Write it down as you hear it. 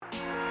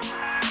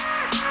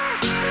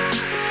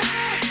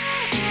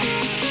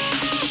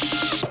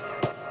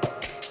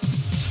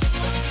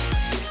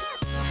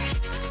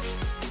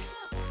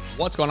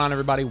What's going on,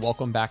 everybody?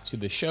 Welcome back to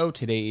the show.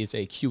 Today is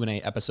a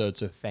Q&A episode,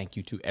 so thank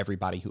you to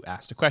everybody who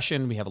asked a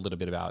question. We have a little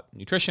bit about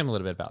nutrition, a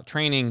little bit about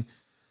training,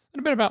 a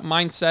little bit about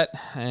mindset,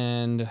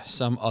 and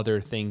some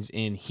other things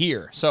in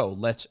here. So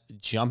let's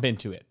jump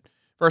into it.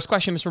 First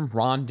question is from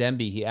Ron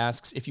Demby. He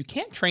asks, if you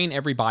can't train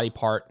every body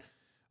part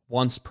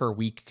once per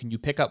week, can you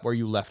pick up where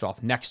you left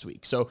off next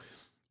week? So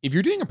if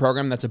you're doing a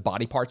program that's a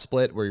body part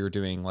split where you're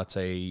doing, let's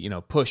say,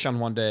 push on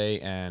one day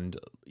and,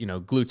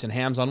 glutes and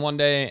hams on one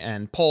day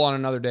and pull on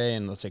another day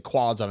and let's say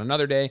quads on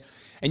another day,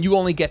 and you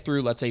only get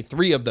through, let's say,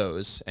 3 of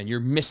those and you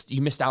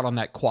missed out on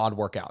that quad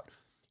workout,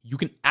 you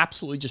can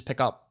absolutely just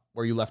pick up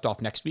where you left off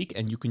next week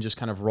and you can just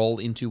kind of roll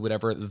into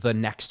whatever the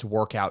next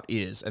workout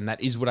is. And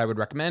that is what I would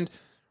recommend.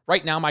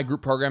 Right now, my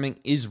group programming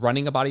is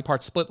running a body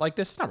part split like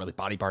this. It's not really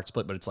body part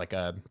split, but it's like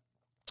a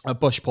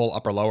push, pull,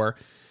 upper, lower.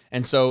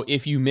 And so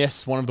if you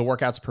miss one of the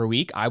workouts per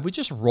week, I would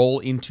just roll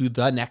into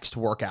the next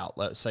workout.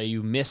 Let's say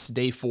you miss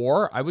day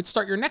 4, I would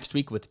start your next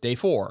week with day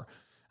 4.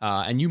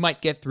 And you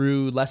might get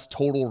through less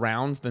total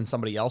rounds than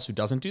somebody else who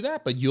doesn't do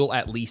that, but you'll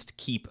at least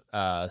keep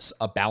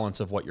a balance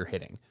of what you're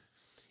hitting.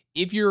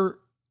 If you're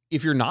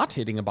not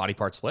hitting a body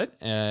part split,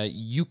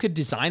 you could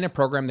design a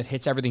program that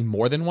hits everything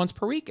more than once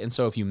per week. And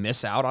so if you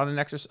miss out on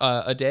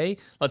a day,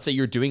 let's say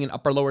you're doing an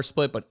upper lower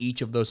split, but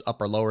each of those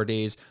upper lower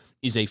days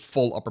is a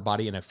full upper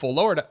body and a full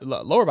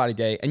lower body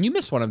day, and you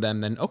miss one of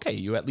them, then okay,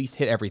 you at least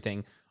hit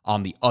everything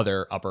on the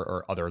other upper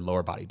or other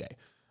lower body day.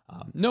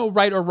 No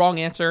right or wrong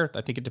answer.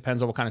 I think it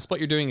depends on what kind of split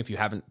you're doing. If you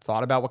haven't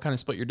thought about what kind of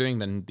split you're doing,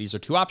 then these are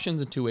 2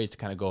 options and 2 ways to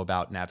kind of go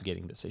about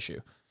navigating this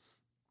issue.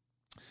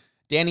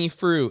 Danny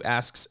Frew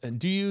asks,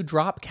 do you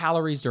drop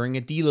calories during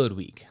a deload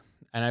week?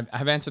 And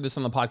I've answered this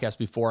on the podcast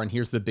before, and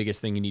here's the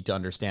biggest thing you need to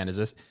understand is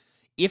this.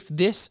 If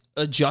this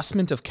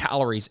adjustment of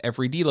calories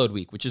every deload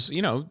week, which is,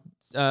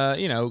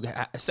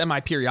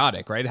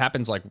 semi-periodic, right? It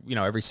happens like,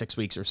 every 6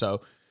 weeks or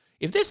so.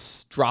 If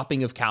this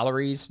dropping of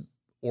calories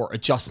or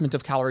adjustment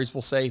of calories,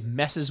 we'll say,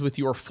 messes with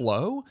your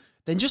flow,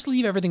 then just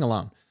leave everything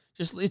alone.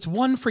 It's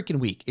one freaking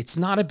week. It's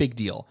not a big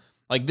deal.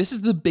 Like, this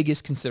is the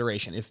biggest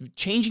consideration. If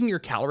changing your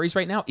calories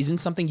right now isn't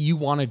something you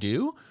want to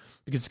do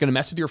because it's going to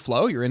mess with your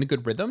flow, you're in a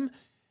good rhythm,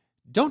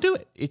 don't do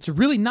it. It's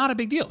really not a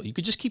big deal. You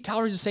could just keep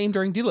calories the same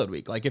during deload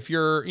week. Like if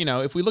you're,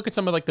 if we look at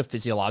some of like the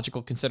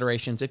physiological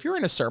considerations, if you're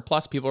in a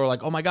surplus, people are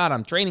like, oh my God,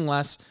 I'm training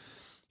less,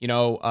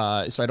 so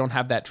I don't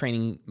have that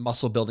training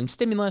muscle building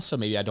stimulus. So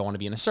maybe I don't want to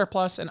be in a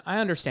surplus. And I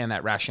understand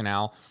that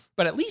rationale,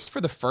 but at least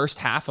for the first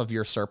half of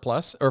your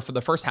surplus or for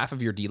the first half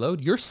of your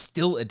deload, you're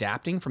still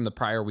adapting from the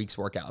prior week's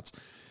workouts.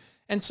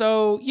 And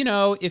so,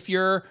 if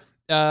you're,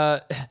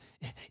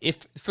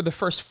 if for the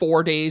first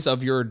 4 days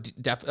of your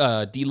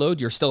deload,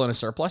 you're still in a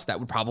surplus, that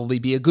would probably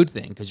be a good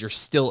thing because you're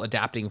still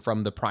adapting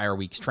from the prior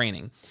week's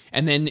training.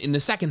 And then in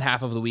the second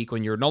half of the week,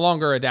 when you're no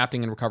longer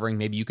adapting and recovering,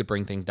 maybe you could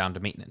bring things down to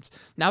maintenance.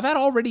 Now that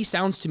already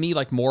sounds to me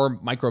like more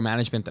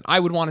micromanagement than I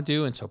would want to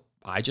do. And so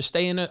I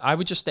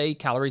would just stay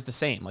calories the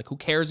same. Like who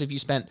cares if you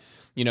spent,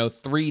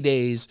 3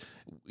 days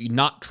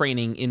not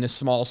training in a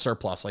small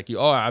surplus, like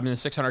I'm in a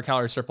 600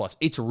 calorie surplus.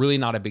 It's really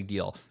not a big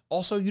deal.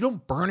 Also, you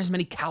don't burn as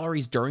many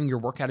calories during your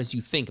workout as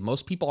you think.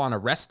 Most people on a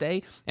rest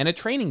day and a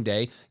training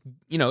day,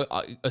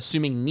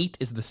 assuming NEAT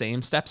is the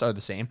same, steps are the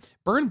same,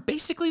 burn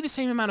basically the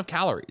same amount of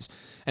calories.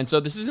 And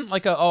so this isn't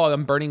like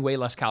I'm burning way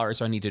less calories,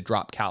 so I need to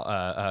drop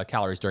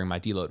calories during my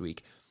deload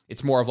week.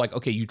 It's more of like,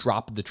 okay, you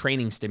drop the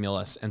training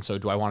stimulus, and so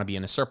do I want to be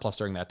in a surplus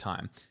during that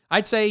time?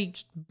 I'd say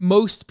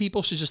most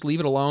people should just leave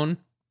it alone.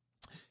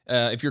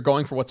 If you're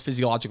going for what's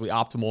physiologically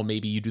optimal,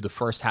 maybe you do the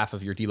first half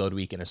of your deload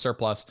week in a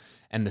surplus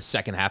and the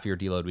second half of your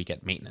deload week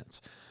at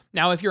maintenance.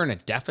 Now, if you're in a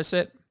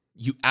deficit,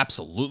 you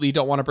absolutely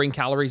don't want to bring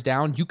calories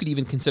down. You could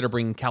even consider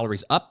bringing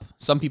calories up.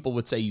 Some people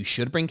would say you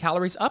should bring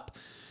calories up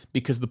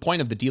because the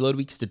point of the deload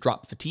week is to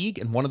drop fatigue.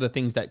 And one of the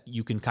things that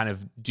you can kind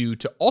of do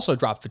to also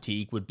drop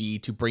fatigue would be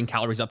to bring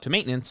calories up to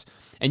maintenance.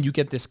 And you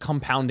get this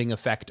compounding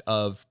effect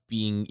of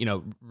being,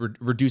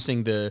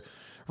 reducing the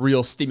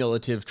real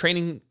stimulative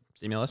training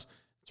stimulus.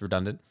 It's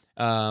redundant.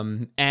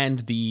 And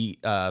the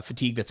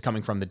fatigue that's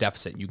coming from the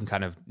deficit. You can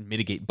kind of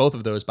mitigate both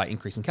of those by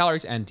increasing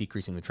calories and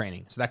decreasing the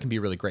training. So that can be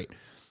really great.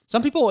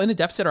 Some people in a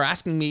deficit are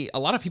asking me, a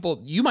lot of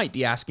people, you might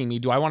be asking me,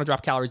 do I want to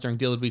drop calories during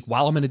deload week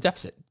while I'm in a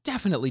deficit?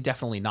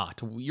 Definitely not.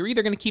 You're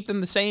either going to keep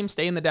them the same,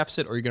 stay in the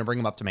deficit, or you're going to bring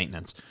them up to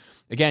maintenance.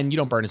 Again, you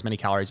don't burn as many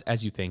calories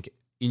as you think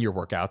in your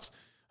workouts.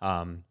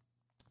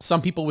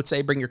 Some people would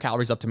say bring your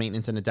calories up to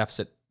maintenance in a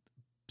deficit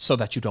so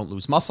that you don't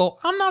lose muscle.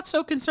 I'm not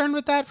so concerned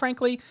with that,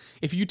 frankly.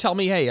 If you tell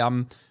me, hey,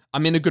 I'm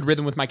in a good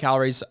rhythm with my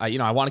calories,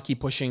 I want to keep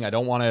pushing, I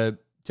don't want to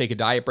take a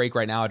diet break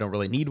right now, I don't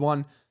really need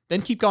one,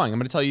 then keep going. I'm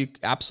going to tell you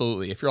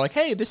absolutely. If you're like,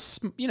 hey, this,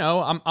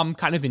 I'm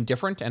kind of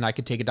indifferent and I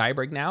could take a diet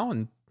break now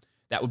and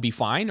that would be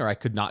fine, or I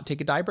could not take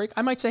a diet break,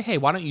 I might say, hey,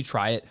 why don't you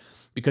try it?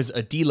 Because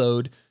a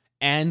deload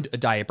and a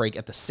diet break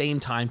at the same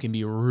time can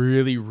be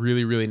really,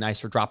 really, really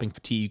nice for dropping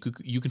fatigue.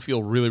 You can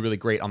feel really, really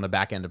great on the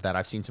back end of that.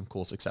 I've seen some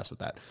cool success with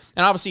that.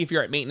 And obviously, if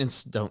you're at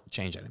maintenance, don't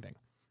change anything.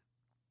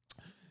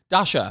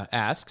 Dasha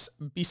asks,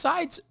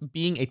 besides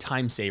being a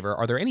time saver,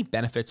 are there any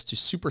benefits to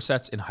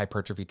supersets in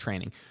hypertrophy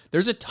training?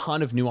 There's a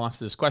ton of nuance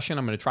to this question.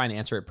 I'm going to try and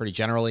answer it pretty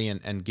generally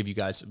and give you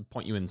guys,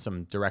 point you in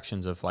some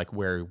directions of like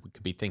where we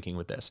could be thinking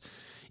with this.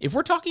 If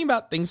we're talking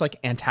about things like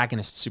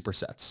antagonist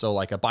supersets, so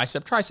like a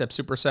bicep tricep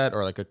superset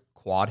or like a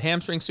quad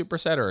hamstring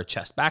superset or a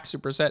chest back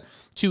superset,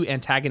 two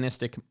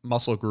antagonistic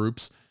muscle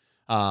groups,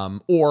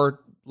 or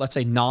let's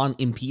say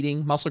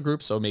non-impeding muscle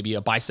groups. So maybe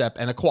a bicep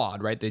and a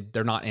quad, right?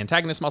 They're not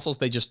antagonist muscles.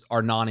 They just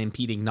are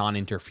non-impeding,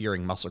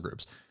 non-interfering muscle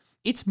groups.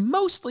 It's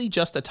mostly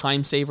just a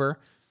time saver,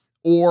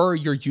 or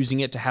you're using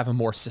it to have a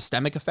more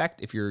systemic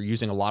effect if you're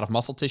using a lot of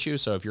muscle tissue.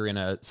 So if you're in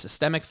a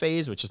systemic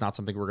phase, which is not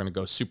something we're going to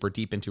go super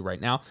deep into right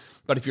now,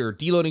 but if you're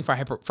deloading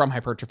from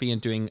hypertrophy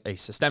and doing a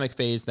systemic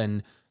phase,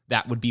 then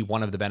that would be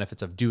one of the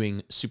benefits of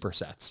doing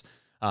supersets.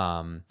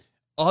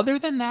 Other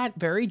than that,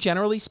 very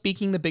generally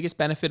speaking, the biggest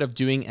benefit of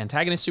doing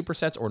antagonist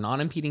supersets or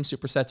non-impeding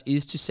supersets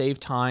is to save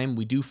time.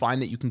 We do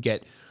find that you can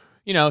get,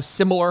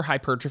 similar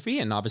hypertrophy,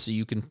 and obviously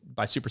you can,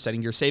 by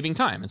supersetting, you're saving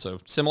time. And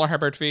so similar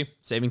hypertrophy,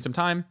 saving some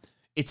time,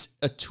 it's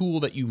a tool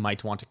that you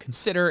might want to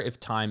consider if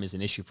time is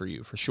an issue for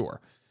you, for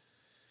sure.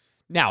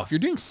 Now, if you're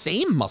doing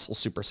same muscle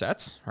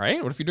supersets,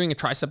 right? What if you're doing a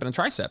tricep and a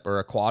tricep or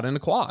a quad and a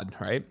quad,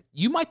 right?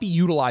 You might be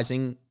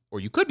utilizing, or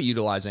you could be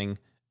utilizing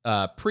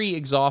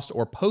pre-exhaust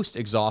or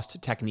post-exhaust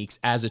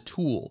techniques as a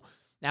tool.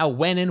 Now,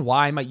 when and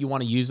why might you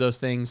want to use those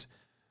things?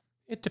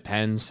 It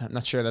depends. I'm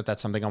not sure that that's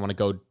something I want to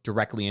go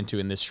directly into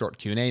in this short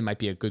Q&A. It might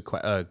be a good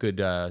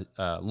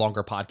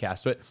longer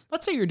podcast. But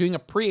let's say you're doing a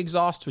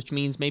pre-exhaust, which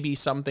means maybe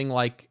something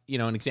like,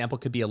 an example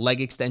could be a leg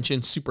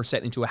extension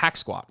superset into a hack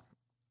squat.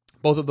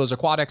 Both of those are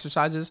quad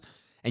exercises,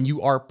 and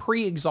you are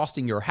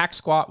pre-exhausting your hack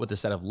squat with a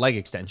set of leg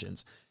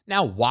extensions.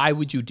 Now, why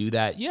would you do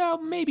that?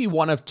 Maybe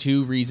one of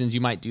two reasons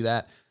you might do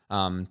that.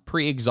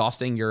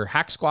 Pre-exhausting your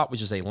hack squat,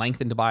 which is a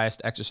lengthened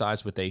biased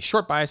exercise, with a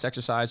short biased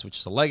exercise, which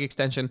is a leg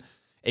extension,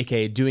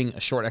 aka doing a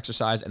short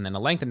exercise and then a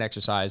lengthened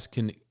exercise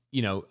can,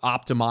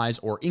 optimize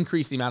or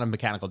increase the amount of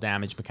mechanical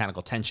damage,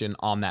 mechanical tension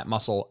on that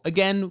muscle.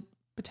 Again,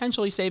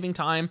 potentially saving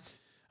time.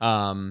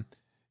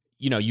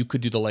 You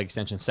could do the leg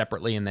extension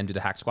separately and then do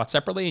the hack squat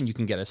separately, and you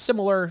can get a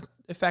similar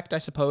effect, I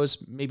suppose.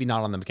 Maybe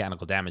not on the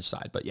mechanical damage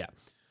side, but yeah.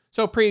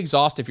 So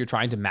pre-exhaust, if you're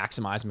trying to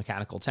maximize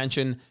mechanical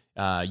tension,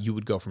 you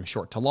would go from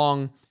short to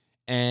long.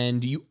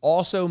 And you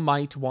also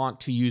might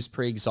want to use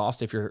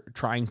pre-exhaust if you're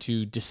trying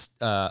to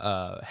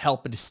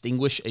help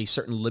distinguish a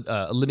certain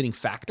limiting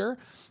factor,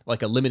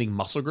 like a limiting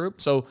muscle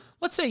group. So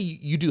let's say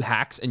you do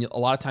hacks, and a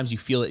lot of times you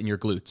feel it in your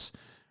glutes,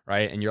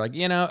 right? And you're like,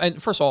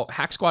 and first of all,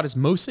 hack squat is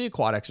mostly a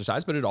quad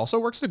exercise, but it also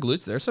works the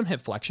glutes. There's some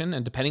hip flexion,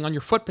 and depending on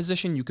your foot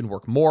position, you can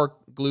work more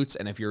glutes.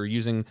 And if you're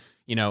using,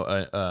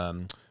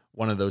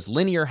 one of those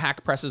linear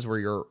hack presses where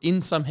you're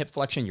in some hip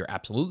flexion, you're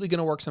absolutely going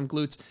to work some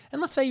glutes. And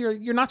let's say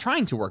you're not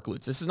trying to work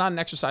glutes. This is not an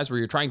exercise where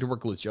you're trying to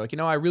work glutes. You're like,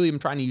 I really am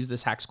trying to use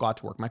this hack squat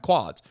to work my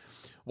quads.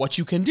 What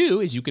you can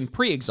do is you can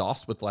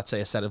pre-exhaust with, let's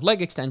say, a set of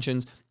leg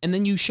extensions, and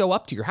then you show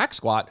up to your hack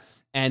squat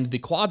and the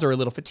quads are a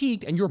little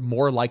fatigued and you're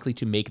more likely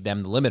to make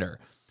them the limiter.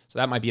 So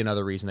that might be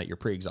another reason that you're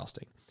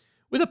pre-exhausting.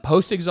 With a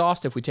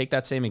post-exhaust, if we take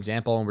that same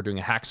example and we're doing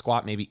a hack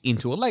squat, maybe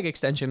into a leg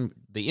extension,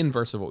 the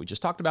inverse of what we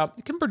just talked about,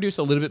 it can produce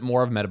a little bit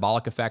more of a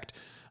metabolic effect.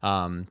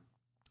 And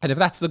if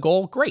that's the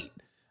goal, great.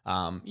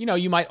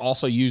 You might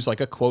also use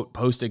like a quote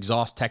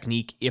post-exhaust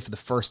technique if the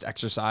first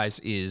exercise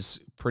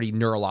is pretty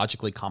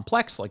neurologically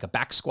complex, like a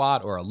back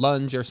squat or a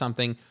lunge or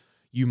something.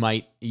 You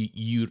might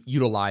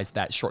utilize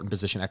that shortened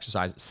position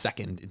exercise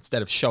second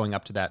instead of showing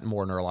up to that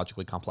more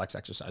neurologically complex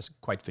exercise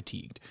quite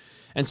fatigued.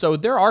 And so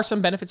there are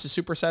some benefits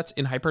to supersets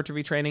in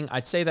hypertrophy training.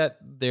 I'd say that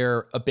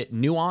they're a bit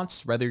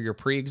nuanced, whether you're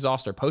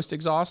pre-exhaust or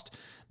post-exhaust.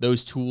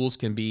 Those tools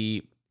can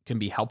be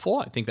helpful.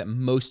 I think that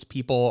most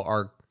people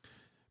are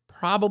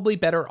probably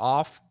better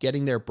off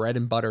getting their bread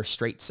and butter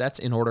straight sets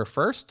in order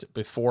first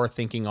before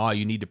thinking,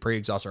 you need to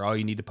pre-exhaust or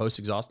you need to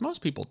post-exhaust.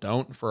 Most people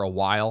don't for a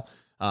while.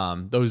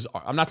 I'm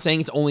not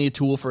saying it's only a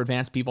tool for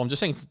advanced people. I'm just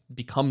saying it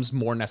becomes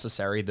more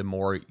necessary the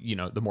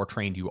more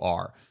trained you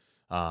are.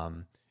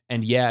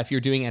 And yeah, if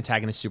you're doing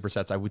antagonist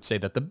supersets, I would say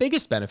that the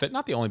biggest benefit,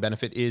 not the only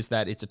benefit, is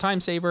that it's a time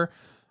saver,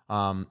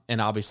 and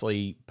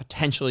obviously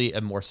potentially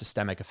a more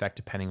systemic effect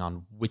depending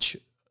on which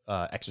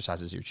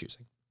exercises you're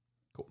choosing.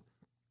 Cool.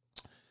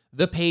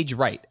 The Page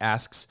Right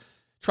asks,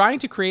 trying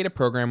to create a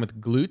program with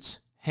glutes,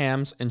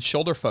 hams, and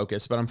shoulder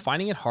focus, but I'm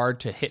finding it hard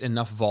to hit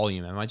enough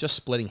volume. Am I just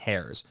splitting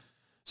hairs?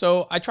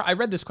 So I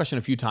read this question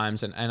a few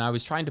times, and I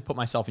was trying to put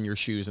myself in your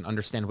shoes and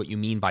understand what you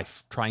mean by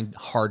trying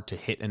hard to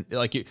hit, and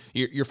like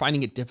you're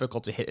finding it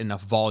difficult to hit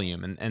enough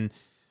volume. And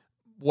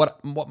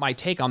what my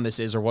take on this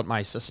is, or what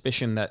my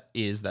suspicion that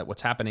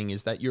what's happening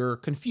is that you're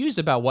confused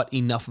about what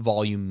enough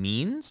volume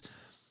means,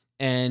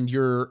 and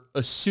you're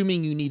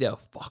assuming you need a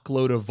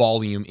fuckload of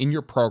volume in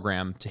your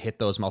program to hit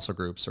those muscle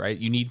groups, right?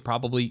 You need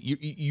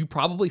you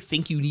probably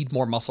think you need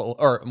more muscle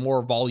or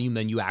more volume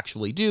than you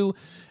actually do.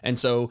 And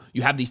so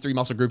you have these 3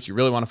 muscle groups, you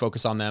really want to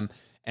focus on them,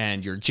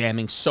 and you're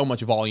jamming so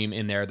much volume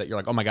in there that you're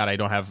like, oh my God, I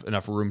don't have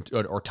enough room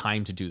or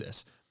time to do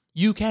this.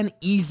 You can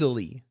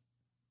easily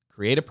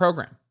create a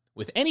program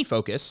with any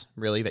focus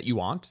really that you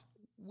want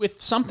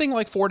with something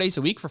like 4 days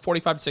a week for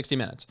 45 to 60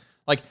 minutes.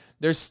 Like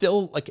there's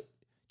still like,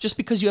 just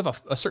because you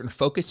have a certain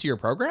focus to your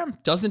program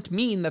doesn't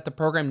mean that the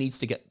program needs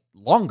to get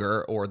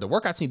longer or the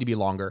workouts need to be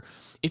longer.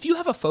 If you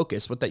have a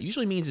focus, what that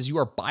usually means is you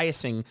are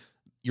biasing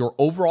your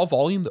overall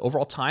volume, the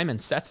overall time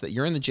and sets that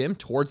you're in the gym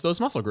towards those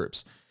muscle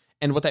groups.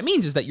 And what that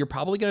means is that you're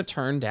probably going to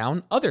turn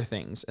down other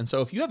things. And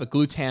so if you have a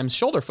glutes, hams,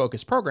 shoulder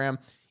focused program,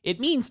 it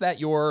means that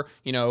your,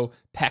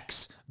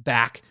 pecs,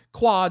 back,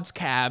 quads,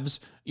 calves,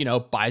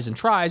 bis and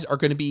tris are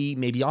going to be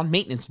maybe on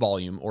maintenance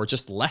volume or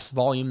just less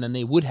volume than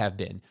they would have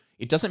been.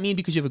 It doesn't mean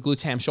because you have a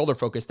glutes, ham, shoulder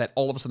focus that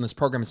all of a sudden this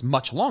program is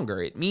much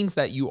longer. It means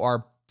that you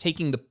are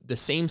taking the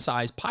same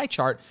size pie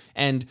chart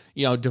and,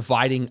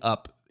 dividing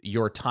up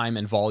your time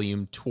and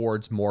volume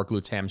towards more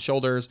glutes, ham,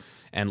 shoulders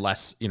and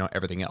less,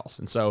 everything else.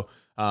 And so,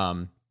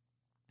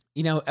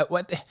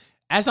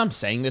 as I'm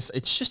saying this,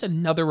 it's just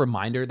another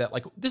reminder that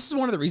like, this is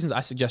one of the reasons I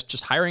suggest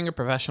just hiring a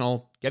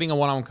professional, getting a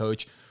one-on-one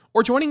coach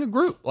or joining a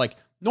group. Like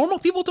normal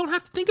people don't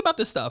have to think about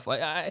this stuff.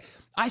 Like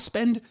I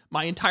spend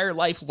my entire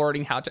life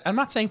learning how to, I'm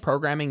not saying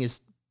programming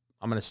is,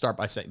 I'm going to start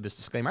by saying this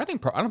disclaimer. I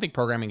don't think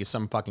programming is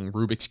some fucking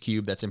Rubik's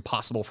Cube that's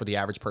impossible for the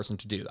average person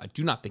to do. I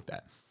do not think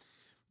that.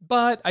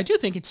 But I do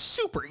think it's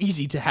super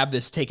easy to have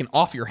this taken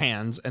off your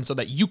hands and so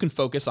that you can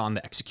focus on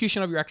the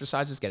execution of your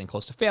exercises, getting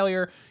close to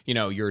failure,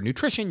 your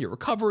nutrition, your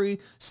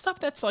recovery, stuff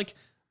that's like,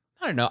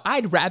 I don't know,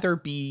 I'd rather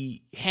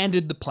be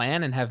handed the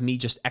plan and have me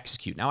just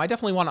execute. Now, I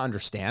definitely want to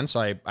understand, so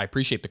I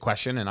appreciate the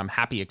question and I'm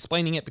happy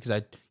explaining it because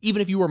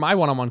even if you were my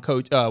one-on-one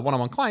coach,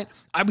 one-on-one client,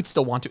 I would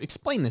still want to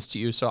explain this to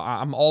you. So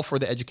I'm all for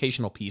the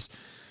educational piece.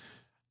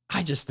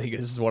 I just think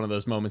this is one of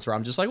those moments where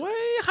I'm just like, well,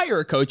 hire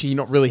a coach and you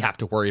don't really have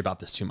to worry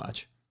about this too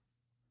much.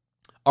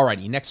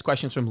 Alrighty, next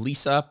question is from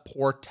Lisa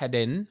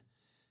Portaden.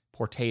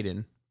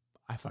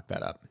 I fucked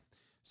that up.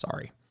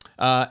 Sorry.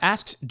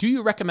 Asks, do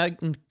you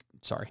recommend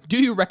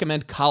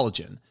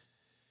collagen?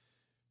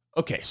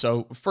 Okay,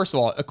 so first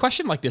of all, a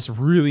question like this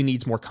really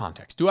needs more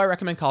context. Do I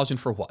recommend collagen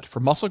for what? For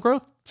muscle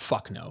growth?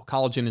 Fuck no.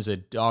 Collagen is a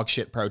dog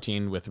shit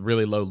protein with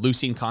really low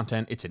leucine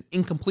content. It's an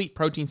incomplete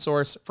protein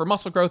source. For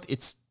muscle growth,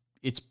 it's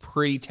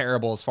pretty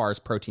terrible as far as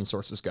protein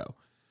sources go.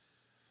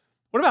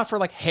 What about for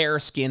like hair,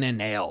 skin, and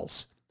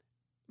nails?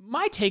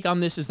 My take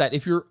on this is that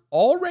if you're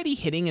already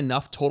hitting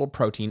enough total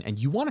protein and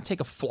you want to take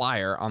a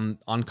flyer on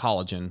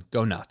collagen,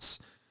 go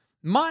nuts.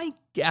 My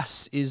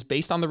guess is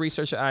based on the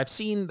research that I've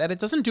seen that it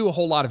doesn't do a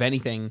whole lot of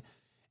anything.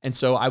 And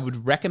so I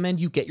would recommend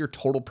you get your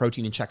total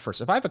protein in check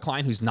first. If I have a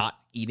client who's not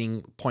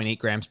eating 0.8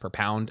 grams per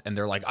pound and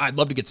they're like, I'd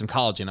love to get some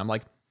collagen, I'm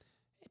like,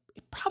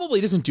 it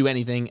probably doesn't do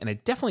anything and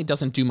it definitely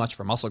doesn't do much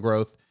for muscle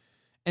growth.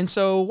 And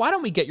so why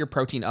don't we get your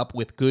protein up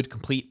with good,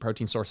 complete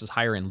protein sources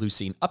higher in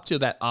leucine up to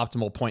that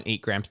optimal 0.8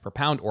 grams per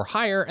pound or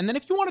higher. And then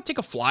if you want to take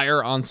a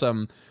flyer on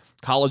some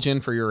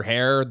collagen for your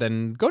hair,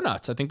 then go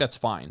nuts. I think that's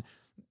fine.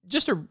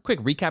 Just a quick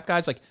recap,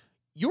 guys, like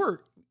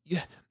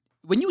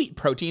when you eat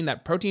protein,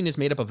 that protein is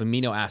made up of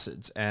amino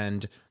acids.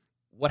 And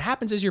what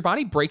happens is your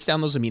body breaks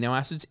down those amino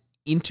acids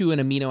into an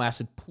amino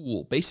acid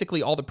pool.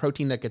 Basically, all the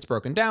protein that gets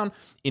broken down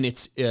in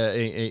its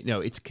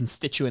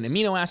constituent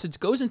amino acids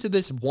goes into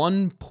this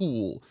one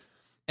pool.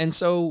 And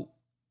so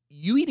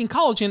you eating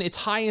collagen, it's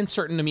high in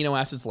certain amino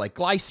acids like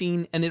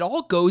glycine, and it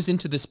all goes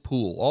into this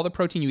pool. All the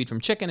protein you eat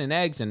from chicken and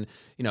eggs and,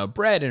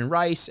 bread and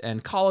rice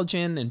and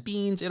collagen and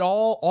beans,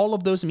 all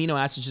of those amino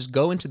acids just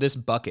go into this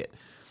bucket.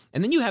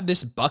 And then you have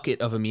this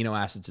bucket of amino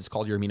acids. It's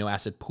called your amino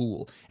acid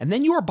pool. And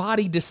then your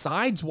body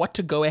decides what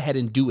to go ahead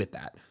and do with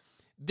that.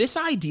 This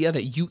idea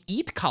that you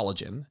eat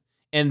collagen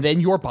and then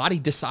your body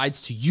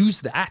decides to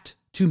use that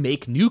to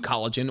make new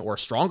collagen or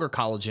stronger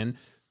collagen,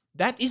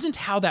 that isn't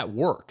how that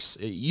works.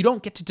 You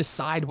don't get to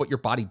decide what your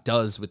body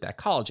does with that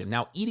collagen.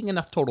 Now, eating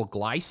enough total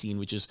glycine,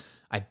 which is,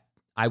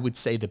 I would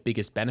say, the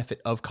biggest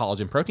benefit of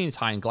collagen protein, is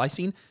high in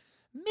glycine,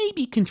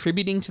 maybe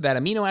contributing to that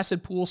amino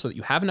acid pool so that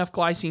you have enough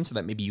glycine so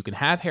that maybe you can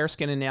have hair,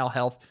 skin, and nail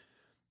health.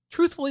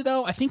 Truthfully,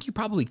 though, I think you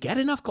probably get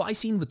enough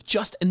glycine with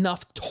just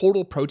enough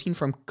total protein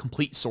from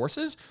complete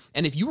sources.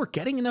 And if you were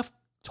getting enough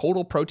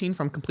total protein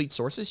from complete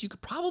sources, you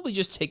could probably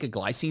just take a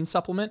glycine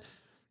supplement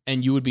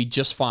and you would be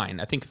just fine.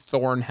 I think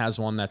Thorne has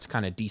one that's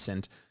kind of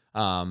decent.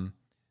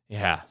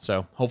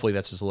 So hopefully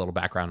that's just a little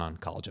background on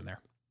collagen there.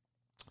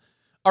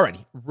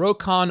 Alrighty,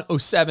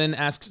 Rokon07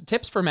 asks,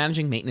 tips for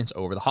managing maintenance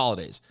over the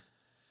holidays.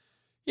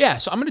 Yeah,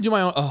 so I'm going to do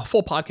my own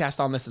full podcast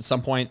on this at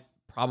some point,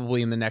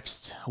 probably in the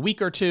next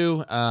week or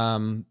two.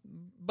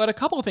 But a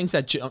couple of things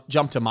that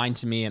jump to mind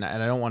to me, and I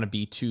don't want to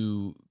be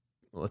too,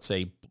 let's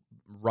say,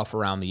 rough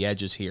around the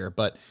edges here,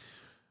 but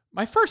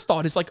my first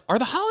thought is like, are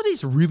the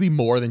holidays really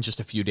more than just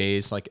a few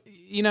days? Like,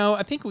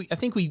 I think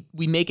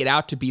we make it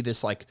out to be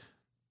this like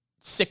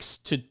 6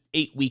 to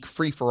 8 week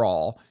free for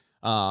all.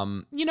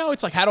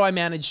 It's like, how do I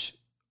manage,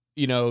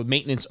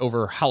 maintenance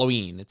over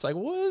Halloween? It's like,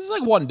 well, it's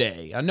like one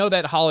day. I know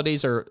that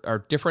holidays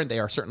are different. They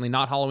are certainly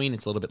not Halloween.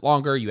 It's a little bit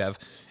longer. You have,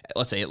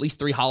 let's say, at least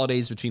 3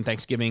 holidays between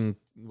Thanksgiving,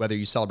 whether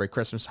you celebrate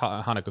Christmas,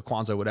 Hanukkah,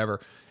 Kwanzaa, whatever,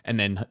 and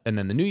then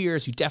the New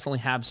Year's. You definitely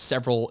have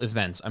several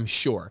events, I'm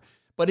sure.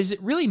 But is it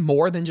really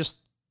more than just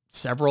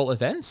several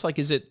events? Like,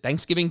 is it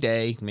Thanksgiving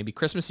Day, maybe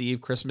Christmas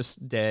Eve, Christmas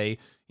Day?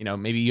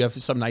 Maybe you have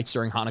some nights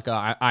during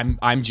Hanukkah.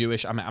 I'm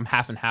Jewish. I'm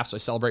half and half, so I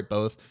celebrate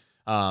both.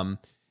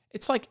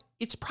 It's like,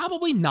 it's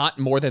probably not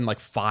more than like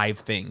 5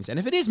 things. And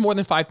if it is more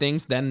than 5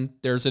 things, then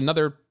there's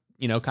another,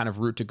 kind of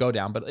route to go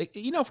down. But,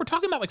 if we're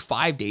talking about like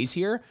 5 days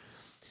here,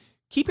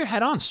 keep your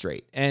head on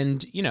straight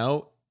and,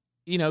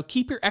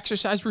 keep your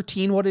exercise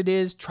routine what it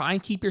is. Try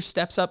and keep your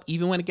steps up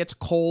even when it gets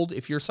cold.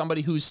 If you're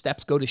somebody whose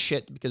steps go to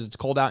shit because it's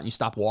cold out and you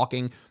stop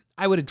walking,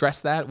 I would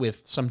address that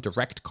with some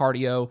direct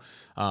cardio.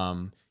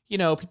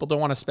 People don't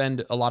want to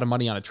spend a lot of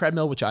money on a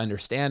treadmill, which I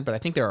understand, but I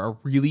think there are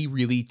really,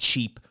 really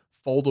cheap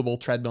foldable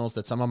treadmills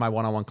that some of my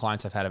one-on-one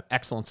clients have had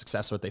excellent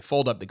success with. They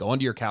fold up, they go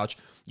under your couch.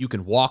 You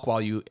can walk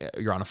while you're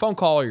on a phone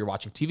call or you're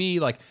watching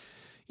TV.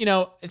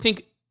 I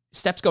think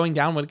steps going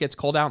down when it gets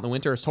cold out in the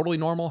winter is totally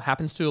normal.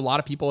 Happens to a lot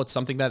of people. It's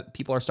something that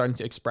people are starting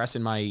to express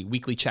in my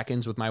weekly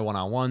check-ins with my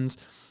one-on-ones.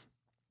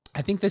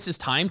 I think this is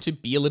time to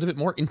be a little bit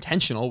more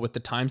intentional with the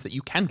times that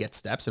you can get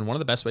steps. And one of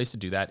the best ways to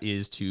do that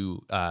is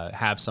to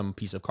have some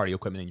piece of cardio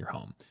equipment in your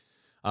home.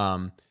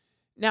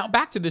 Now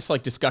back to this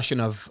discussion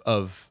of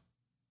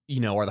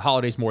are the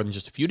holidays more than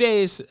just a few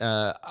days?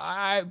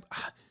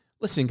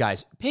 Listen,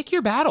 guys, pick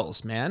your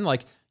battles, man.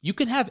 You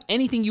can have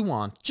anything you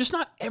want, just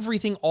not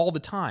everything all the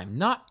time.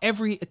 Not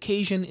every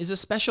occasion is a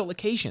special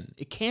occasion.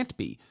 It can't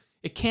be.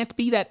 It can't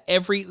be that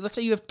let's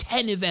say you have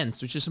 10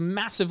 events, which is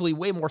massively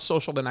way more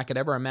social than I could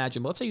ever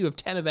imagine. But let's say you have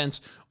 10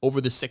 events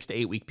over the 6 to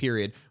 8 week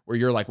period where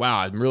you're like, wow,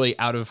 I'm really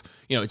out of,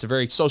 it's a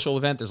very social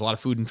event. There's a lot of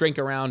food and drink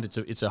around.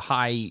 It's a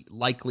high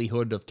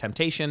likelihood of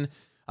temptation.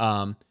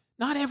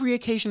 Not every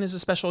occasion is a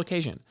special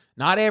occasion.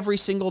 Not every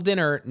single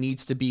dinner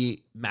needs to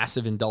be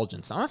massive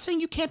indulgence. I'm not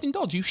saying you can't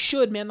indulge. You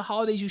should, man. The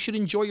holidays, you should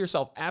enjoy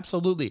yourself.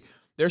 Absolutely.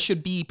 There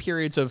should be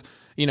periods of,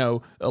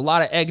 a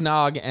lot of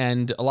eggnog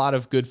and a lot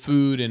of good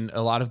food and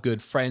a lot of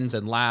good friends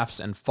and laughs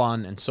and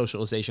fun and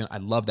socialization. I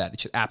love that.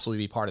 It should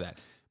absolutely be part of that.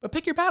 But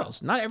pick your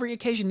battles. Not every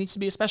occasion needs to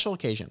be a special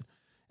occasion.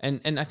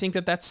 And I think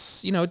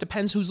that's, it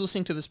depends who's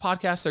listening to this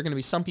podcast. There are going to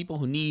be some people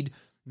who need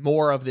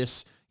more of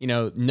this,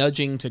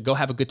 nudging to go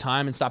have a good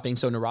time and stop being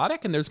so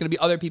neurotic. And there's going to be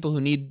other people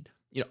who need,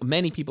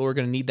 many people are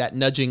going to need that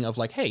nudging of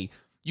hey,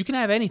 you can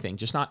have anything,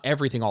 just not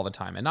everything all the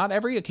time. And not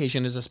every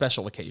occasion is a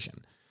special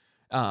occasion.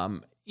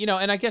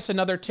 And I guess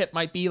another tip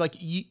might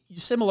be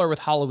similar with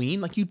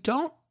Halloween, you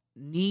don't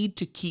need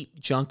to keep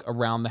junk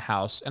around the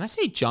house. And I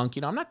say junk,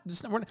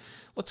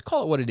 let's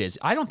call it what it is.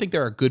 I don't think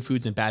there are good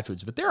foods and bad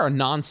foods, but there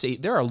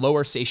are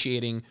lower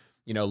satiating,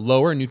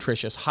 lower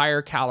nutritious,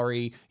 higher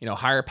calorie,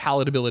 higher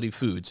palatability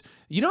foods.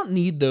 You don't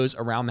need those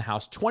around the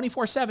house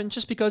 24/7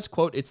 just because,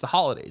 quote, it's the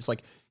holidays.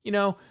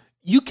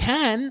 You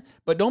can,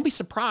 but don't be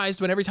surprised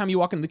when every time you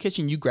walk into the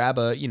kitchen, you grab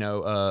a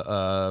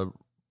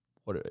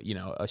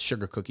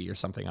sugar cookie or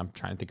something. I'm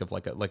trying to think of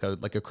like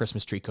a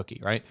Christmas tree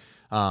cookie, right?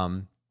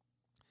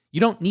 You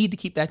don't need to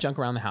keep that junk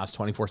around the house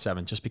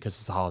 24/7 just because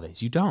it's the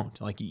holidays. You don't.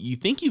 You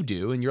think you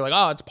do, and you're like,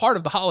 oh, it's part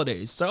of the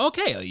holidays. So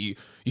okay, you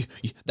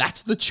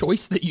that's the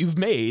choice that you've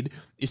made,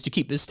 is to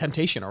keep this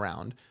temptation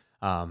around.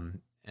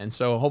 And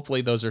so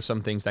hopefully those are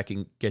some things that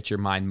can get your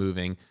mind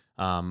moving.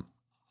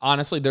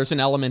 Honestly, there's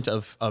an element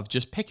of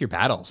just pick your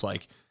battles.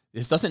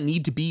 This doesn't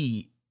need to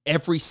be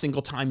every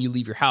single time you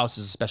leave your house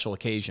is a special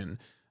occasion.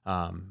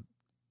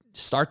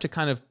 Start to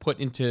kind of put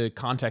into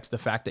context the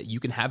fact that you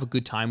can have a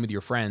good time with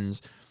your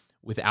friends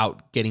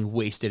without getting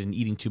wasted and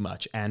eating too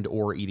much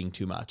or eating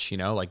too much.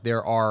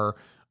 There are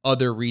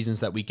other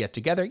reasons that we get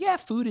together. Yeah,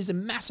 food is a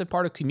massive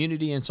part of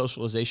community and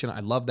socialization.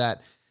 I love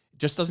that. It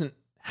just doesn't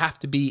have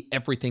to be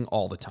everything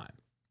all the time.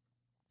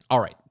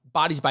 All right.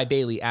 Bodies by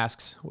Bailey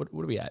asks, what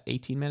are we at?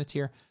 18 minutes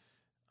here?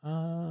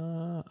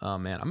 Oh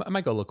man, I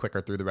might go a little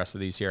quicker through the rest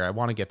of these here. I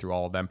want to get through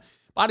all of them.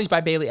 Bodies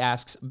by Bailey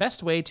asks,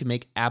 best way to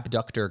make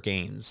abductor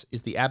gains?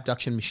 Is the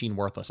abduction machine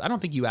worthless? I don't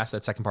think you asked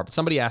that second part, but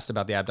somebody asked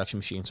about the abduction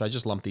machine, so I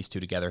just lumped these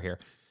two together here.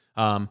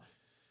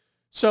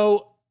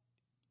 So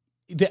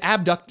the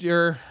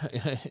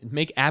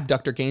make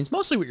abductor gains,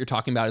 mostly what you're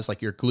talking about is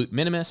your glute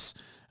minimus,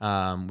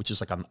 which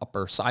is on the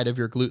upper side of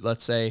your glute,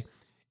 let's say.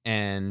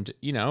 And,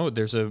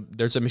 there's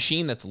a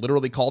machine that's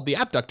literally called the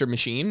abductor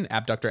machine,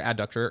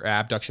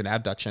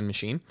 abduction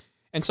machine.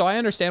 And so I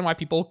understand why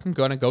people can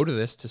go to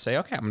this to say,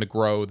 okay, I'm going to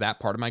grow that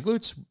part of my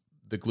glutes,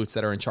 the glutes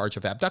that are in charge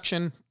of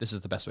abduction. This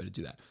is the best way to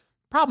do that.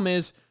 Problem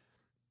is,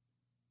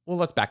 well,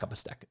 let's back up a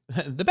step.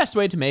 The best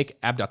way to make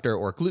abductor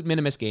or glute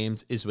minimus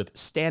gains is with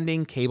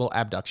standing cable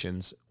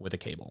abductions with a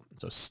cable.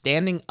 So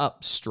standing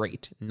up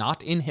straight,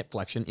 not in hip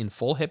flexion, in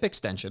full hip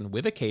extension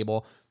with a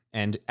cable,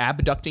 and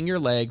abducting your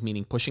leg,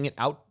 meaning pushing it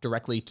out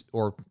directly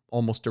or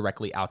almost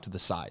directly out to the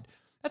side.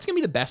 That's going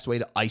to be the best way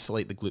to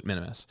isolate the glute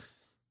minimus.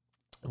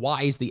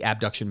 Why is the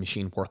abduction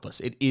machine worthless?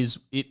 It is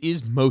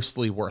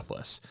mostly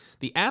worthless.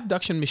 The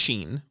abduction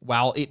machine,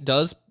 while it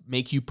does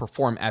make you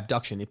perform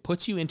abduction, it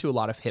puts you into a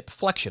lot of hip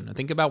flexion.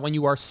 Think about when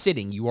you are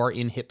sitting, you are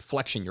in hip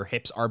flexion. Your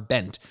hips are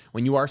bent.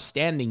 When you are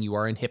standing, you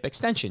are in hip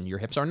extension. Your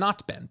hips are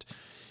not bent.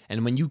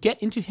 And when you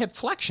get into hip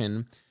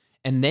flexion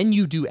and then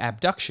you do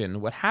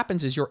abduction, what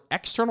happens is your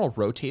external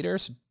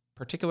rotators,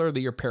 particularly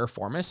your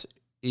piriformis,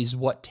 is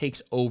what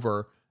takes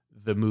over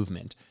the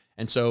movement.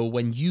 And so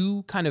when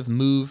you kind of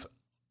move,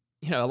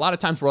 a lot of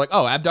times we're like,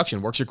 oh,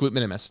 abduction works your glute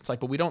minimus. It's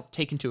like, but we don't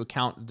take into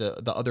account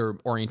the other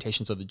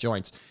orientations of the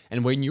joints.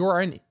 And when you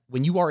are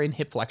in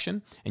hip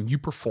flexion and you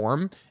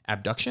perform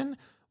abduction,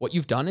 what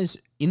you've done is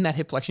in that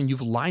hip flexion,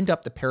 you've lined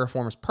up the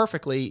piriformis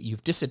perfectly.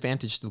 You've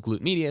disadvantaged the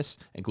glute medius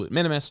and glute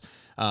minimus.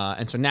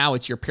 And so now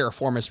it's your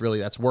piriformis really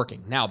that's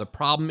working. Now, the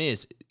problem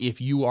is if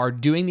you are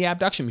doing the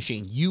abduction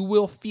machine, you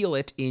will feel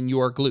it in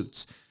your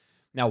glutes.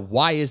 Now,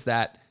 why is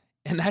that?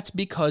 And that's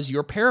because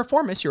your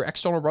piriformis, your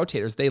external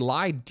rotators, they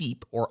lie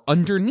deep or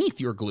underneath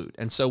your glute.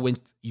 And so when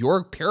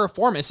your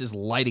piriformis is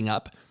lighting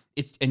up,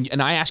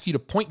 and I ask you to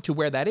point to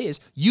where that is,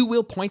 you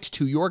will point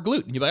to your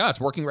glute. And you'll be like, oh, it's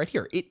working right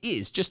here. It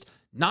is just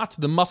not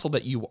the muscle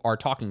that you are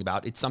talking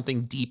about. It's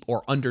something deep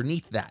or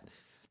underneath that.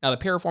 Now, the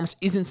piriformis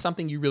isn't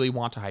something you really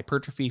want to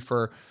hypertrophy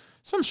for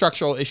some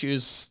structural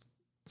issues.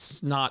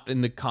 It's not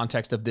in the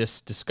context of this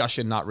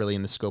discussion, not really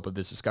in the scope of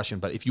this discussion.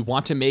 But if you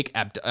want to make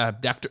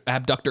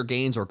abductor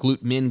gains or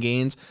glute min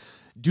gains,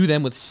 do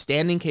them with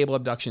standing cable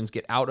abductions.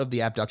 Get out of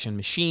the abduction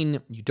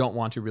machine. You don't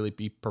want to really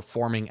be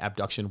performing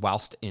abduction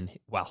while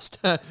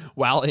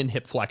in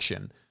hip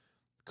flexion.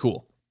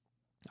 Cool.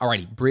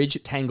 Alrighty,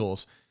 Bridge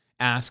Tangles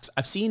asks,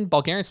 I've seen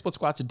Bulgarian split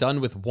squats done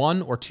with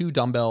 1 or 2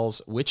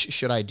 dumbbells. Which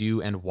should I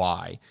do and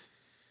why?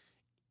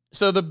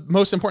 So the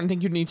most important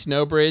thing you need to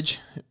know, Bridge,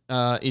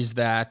 is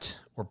that,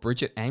 or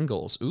Bridget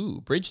Angles.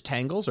 Ooh, Bridge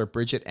Tangles or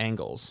Bridget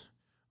Angles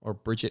or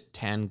Bridget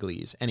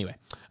Tangles. Anyway,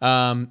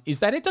 is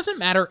that it doesn't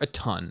matter a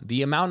ton.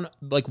 The amount,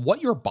 like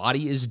what your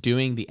body is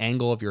doing, the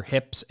angle of your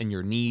hips and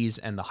your knees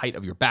and the height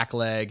of your back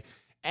leg,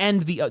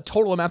 and the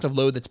total amount of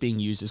load that's being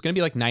used is going to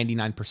be like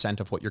 99%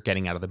 of what you're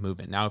getting out of the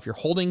movement. Now, if you're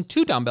holding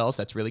 2 dumbbells,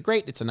 that's really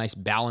great. It's a nice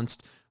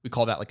balanced, we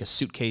call that like a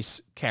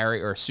suitcase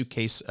carry or a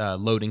suitcase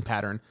loading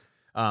pattern.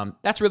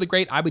 That's really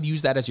great. I would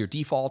use that as your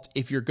default.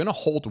 If you're going to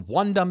hold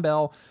 1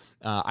 dumbbell,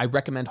 I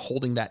recommend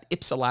holding that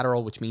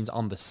ipsilateral, which means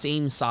on the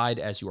same side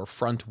as your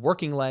front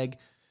working leg.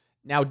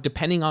 Now,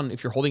 depending on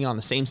if you're holding it on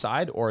the same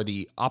side or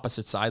the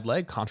opposite side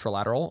leg,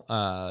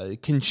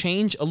 contralateral, can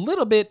change a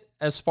little bit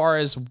as far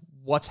as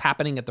what's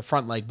happening at the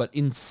front leg, but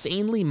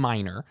insanely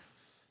minor.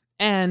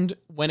 And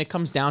when it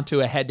comes down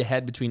to a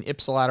head-to-head between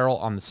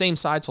ipsilateral on the same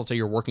side, so let's say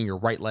you're working your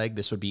right leg,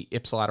 this would be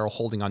ipsilateral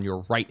holding on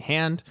your right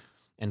hand,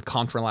 and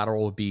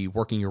contralateral would be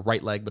working your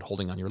right leg but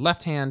holding on your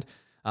left hand.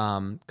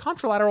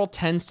 Contralateral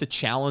tends to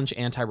challenge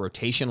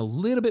anti-rotation a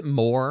little bit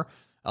more.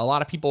 A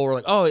lot of people are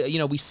like, oh,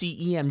 we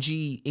see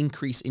EMG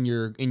increase in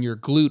your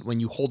glute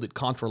when you hold it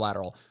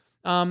contralateral.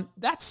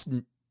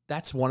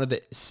 That's one of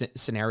the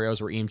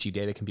scenarios where EMG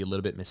data can be a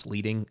little bit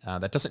misleading.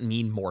 That doesn't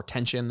mean more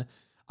tension.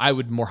 I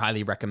would more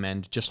highly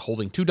recommend just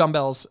holding 2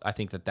 dumbbells. I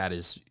think that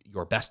is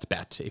your best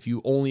bet. If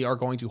you only are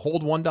going to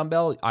hold 1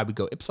 dumbbell, I would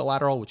go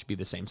ipsilateral, which would be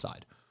the same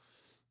side.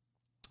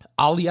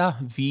 Alia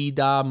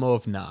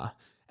Vidamovna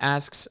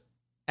asks,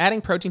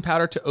 adding protein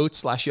powder to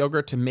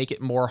oats/yogurt to make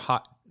it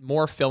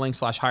more filling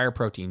 / higher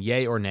protein,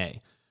 yay or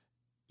nay?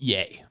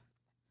 Yay.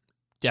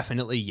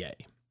 Definitely yay.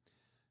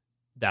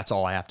 That's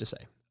all I have to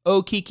say.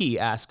 Kiki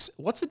asks,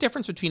 what's the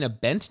difference between a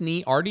bent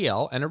knee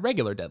RDL and a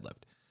regular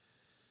deadlift?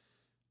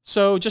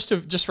 So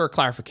just for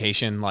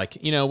clarification,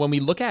 when we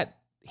look at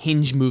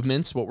hinge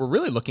movements, what we're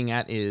really looking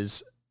at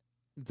is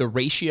the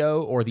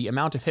ratio or the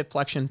amount of hip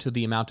flexion to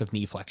the amount of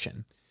knee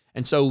flexion.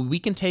 And so we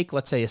can take,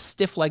 let's say, a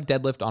stiff leg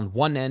deadlift on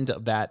one end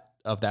of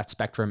that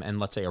spectrum, and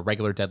let's say a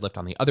regular deadlift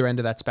on the other end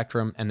of that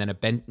spectrum, and then a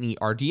bent knee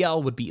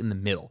RDL would be in the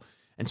middle.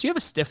 And so you have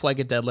a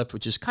stiff-legged deadlift,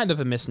 which is kind of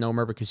a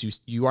misnomer because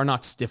you are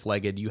not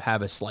stiff-legged. You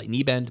have a slight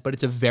knee bend, but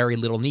it's a very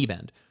little knee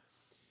bend.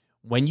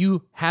 When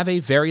you have a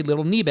very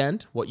little knee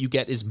bend, what you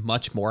get is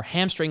much more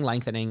hamstring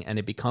lengthening, and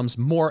it becomes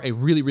a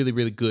really, really,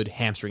 really good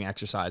hamstring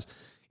exercise.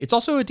 It's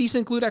also a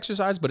decent glute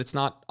exercise, but it's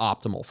not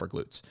optimal for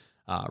glutes.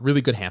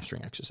 Really good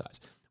hamstring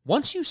exercise.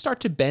 Once you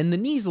start to bend the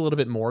knees a little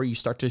bit more, you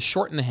start to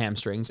shorten the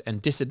hamstrings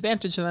and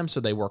disadvantage them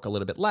so they work a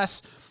little bit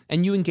less,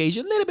 and you engage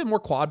a little bit more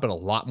quad, but a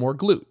lot more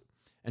glute.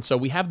 And so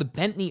we have the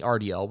bent knee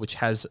RDL, which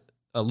has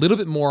a little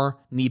bit more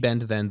knee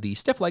bend than the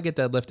stiff-legged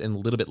deadlift and a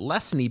little bit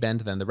less knee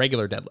bend than the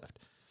regular deadlift.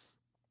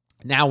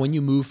 Now, when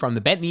you move from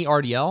the bent knee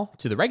RDL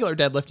to the regular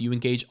deadlift, you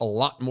engage a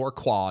lot more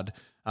quad,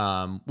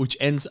 which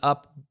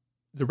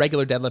the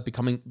regular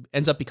deadlift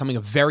ends up becoming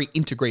a very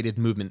integrated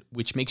movement,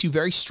 which makes you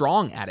very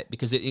strong at it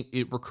because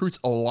it recruits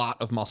a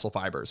lot of muscle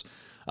fibers,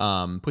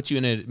 puts you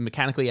in a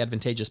mechanically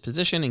advantageous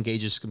position,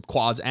 engages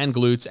quads and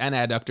glutes and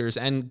adductors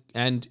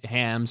and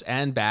hams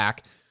and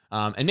back,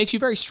 and makes you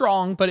very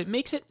strong, but it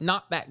makes it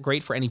not that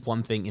great for any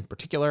one thing in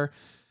particular.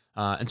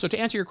 And so to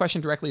answer your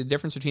question directly, the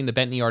difference between the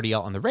bent knee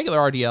RDL and the regular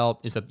RDL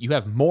is that you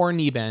have more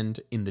knee bend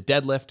in the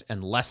deadlift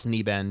and less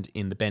knee bend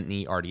in the bent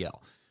knee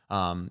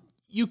RDL.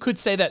 You could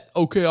say that,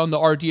 okay, on the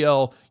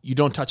RDL, you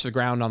don't touch the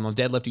ground. On the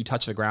deadlift, you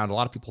touch the ground. A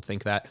lot of people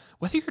think that.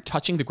 Whether you're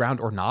touching the ground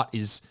or not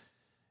is,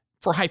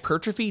 for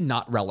hypertrophy,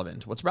 not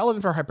relevant. What's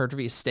relevant for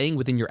hypertrophy is staying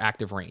within your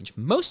active range.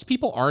 Most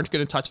people aren't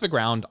going to touch the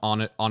ground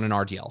on an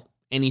RDL.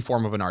 any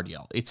form of an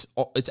RDL. It's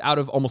out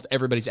of almost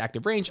everybody's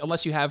active range,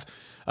 unless you have,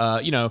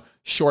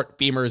 short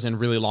femurs and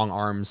really long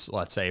arms.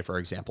 Let's say, for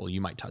example,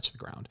 you might touch the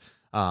ground.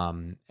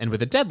 And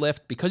with a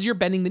deadlift, because you're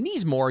bending the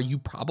knees more, you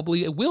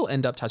probably will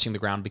end up touching the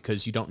ground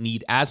because you don't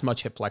need as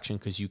much hip flexion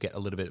because you get a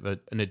little bit of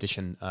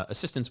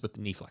assistance with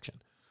the knee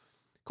flexion.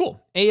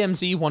 Cool.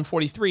 AMZ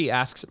 143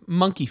 asks,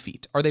 monkey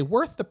feet, are they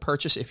worth the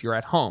purchase if you're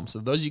at home? So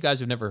those of you guys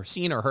who've never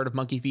seen or heard of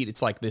monkey feet,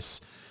 it's like this.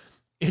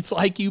 It's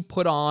like you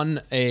put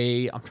on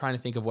I'm trying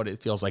to think of what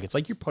it feels like. It's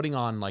like you're putting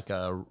on like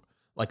a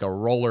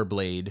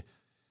rollerblade,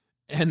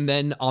 and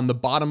then on the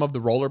bottom of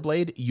the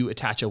rollerblade, you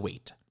attach a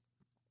weight.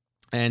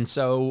 And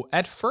so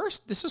at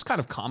first, this was kind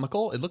of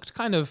comical. It looked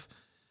kind of,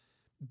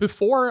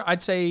 before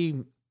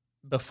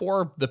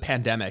the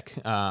pandemic,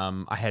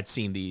 I had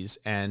seen these,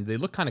 and they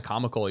look kind of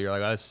comical. You're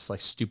like, oh, this is like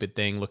stupid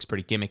thing, looks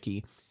pretty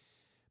gimmicky.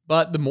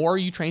 But the more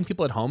you train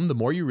people at home, the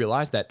more you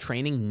realize that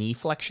training knee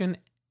flexion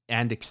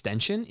and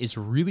extension is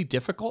really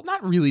difficult.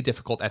 Not really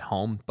difficult at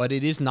home, but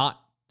it is not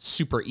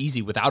super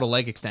easy without a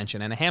leg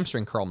extension and a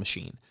hamstring curl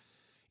machine.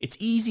 It's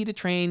easy to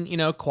train,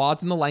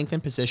 quads in the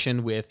lengthened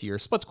position with your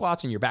split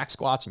squats and your back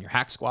squats and your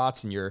hack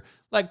squats and your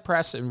leg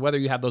press. And whether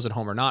you have those at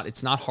home or not,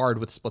 it's not hard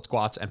with split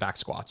squats and back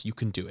squats. You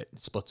can do it,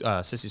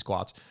 sissy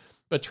squats.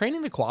 But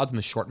training the quads in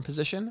the shortened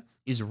position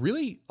is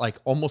really like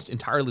almost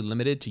entirely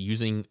limited to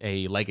using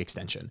a leg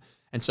extension.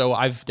 And so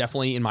I've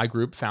definitely in my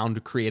group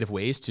found creative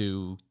ways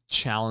to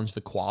challenge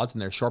the quads in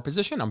their short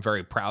position. I'm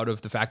very proud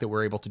of the fact that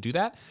we're able to do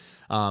that,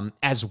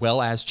 as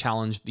well as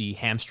challenge the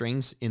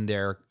hamstrings in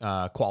their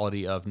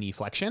quality of knee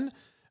flexion.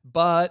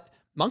 But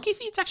monkey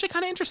feet's actually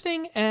kind of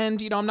interesting.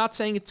 And, I'm not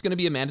saying it's going to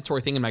be a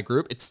mandatory thing in my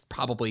group. It's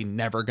probably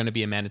never going to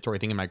be a mandatory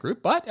thing in my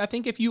group. But I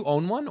think if you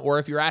own one, or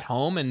if you're at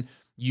home and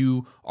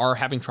you are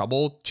having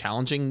trouble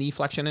challenging knee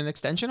flexion and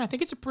extension, I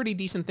think it's a pretty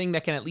decent thing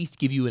that can at least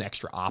give you an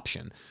extra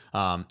option.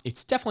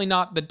 It's definitely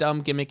not the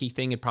dumb gimmicky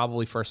thing it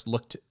probably first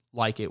looked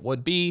like it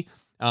would be.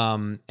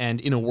 And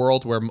in a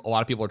world where a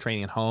lot of people are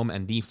training at home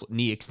and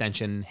knee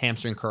extension,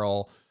 hamstring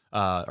curl,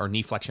 or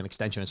knee flexion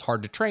extension is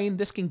hard to train,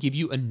 this can give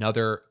you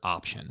another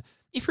option.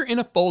 If you're in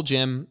a full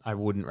gym, I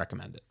wouldn't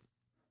recommend it.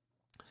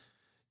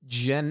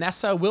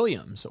 Janessa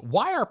Williams,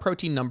 why are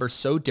protein numbers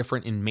so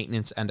different in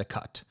maintenance and a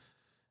cut?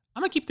 I'm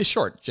going to keep this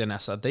short,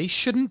 Janessa. They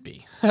shouldn't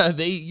be.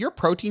 Your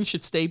protein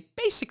should stay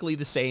basically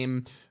the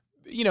same,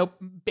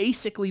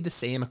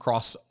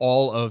 across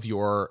all of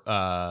your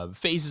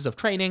phases of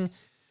training.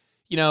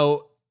 You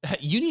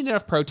need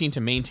enough protein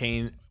to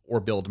maintain or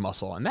build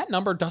muscle. And that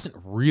number doesn't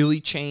really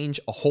change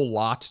a whole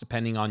lot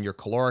depending on your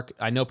caloric.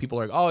 I know people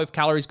are like, oh, if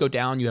calories go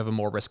down, you have a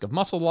more risk of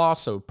muscle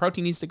loss, so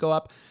protein needs to go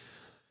up.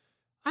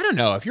 I don't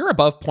know. If you're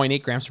above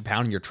 0.8 grams per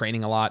pound and you're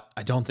training a lot,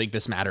 I don't think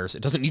this matters.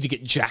 It doesn't need to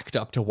get jacked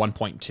up to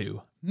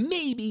 1.2.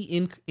 Maybe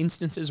in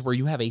instances where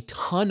you have a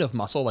ton of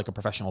muscle, like a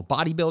professional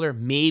bodybuilder,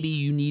 maybe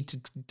you need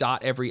to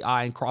dot every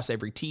I and cross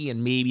every T,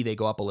 and maybe they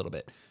go up a little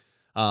bit.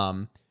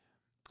 And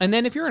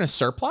then if you're in a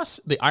surplus,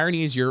 the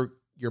irony is your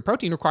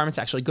protein requirements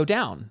actually go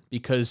down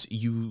because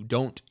you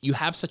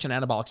have such an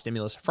anabolic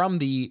stimulus from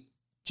the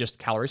just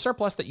calorie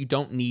surplus that you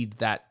don't need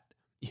that.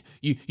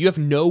 You have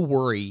no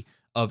worry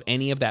of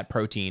any of that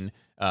protein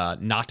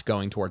not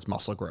going towards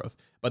muscle growth.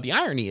 But the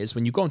irony is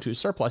when you go into a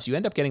surplus, you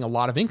end up getting a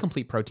lot of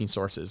incomplete protein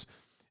sources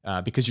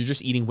because you're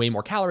just eating way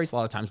more calories, a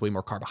lot of times way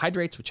more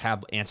carbohydrates, which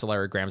have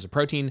ancillary grams of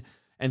protein.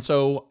 And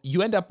so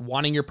you end up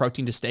wanting your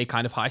protein to stay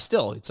kind of high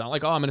still. It's not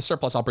like, oh, I'm in a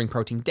surplus, I'll bring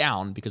protein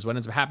down, because what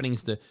ends up happening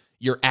is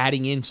you're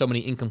adding in so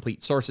many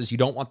incomplete sources. You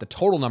don't want the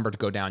total number to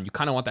go down. You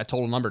kind of want that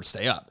total number to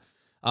stay up.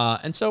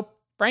 And so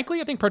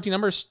frankly, I think protein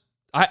numbers,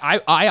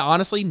 I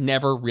honestly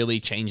never really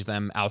change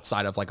them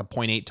outside of like a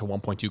 0.8 to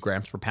 1.2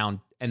 grams per pound.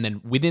 And then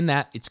within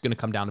that, it's going to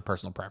come down to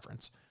personal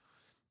preference.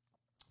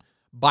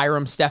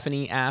 Byram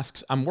Stephanie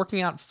asks, I'm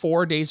working out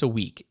 4 days a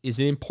week. Is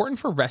it important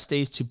for rest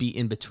days to be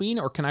in between,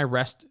 or can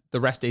the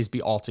rest days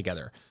be all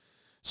together?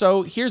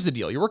 So here's the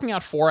deal. You're working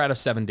out 4 out of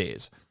 7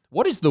 days.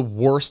 What is the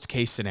worst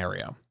case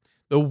scenario?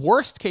 The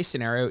worst case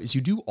scenario is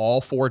you do all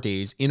 4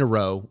 days in a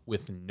row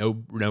with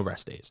no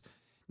rest days.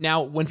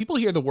 Now, when people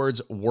hear the words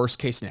worst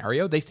case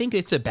scenario, they think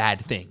it's a bad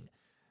thing.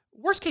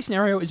 Worst case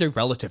scenario is a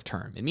relative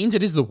term. It means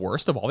it is the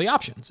worst of all the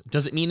options.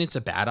 Does it mean it's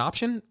a bad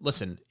option?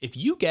 Listen, if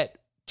you get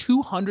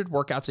 200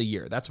 workouts a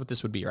year, that's what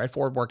this would be, right?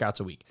 4 workouts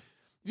a week.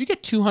 If you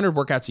get 200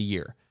 workouts a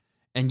year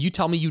and you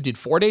tell me you did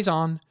 4 days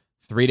on,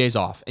 3 days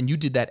off, and you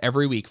did that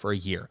every week for a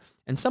year,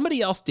 and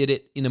somebody else did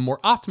it in a more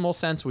optimal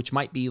sense, which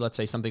might be, let's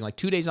say, something like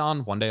 2 days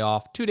on, 1 day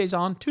off, 2 days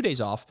on, 2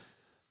 days off,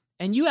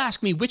 and you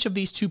ask me which of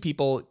these two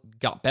people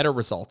got better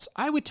results,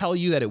 I would tell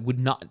you that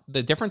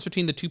the difference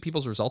between the two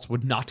people's results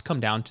would not come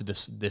down to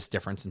this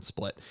difference in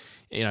split.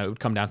 It would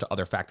come down to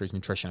other factors,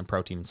 nutrition and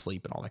protein and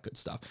sleep and all that good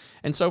stuff.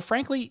 And so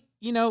frankly,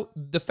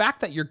 the fact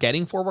that you're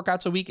getting 4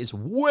 workouts a week is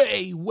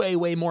way, way,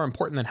 way more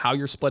important than how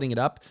you're splitting it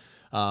up.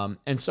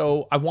 And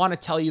so I want to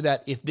tell you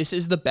that if this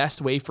is the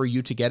best way for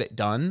you to get it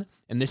done,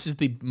 and this is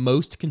the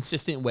most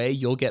consistent way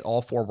you'll get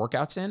all 4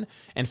 workouts in,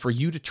 and for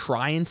you to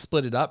try and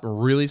split it up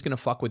really is going to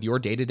fuck with your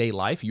day-to-day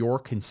life, your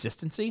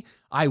consistency,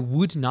 I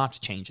would not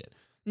change it.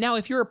 Now,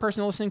 if you're a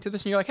person listening to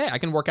this and you're like, hey, I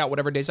can work out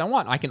whatever days I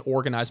want. I can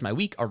organize my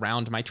week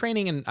around my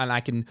training and I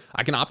can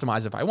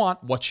optimize if I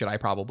want. What should I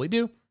probably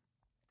do?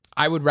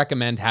 I would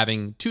recommend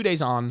having 2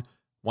 days on,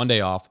 1 day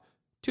off,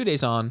 2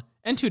 days on,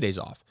 and 2 days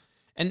off.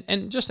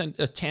 And just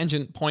a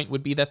tangent point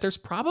would be that there's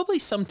probably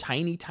some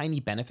tiny, tiny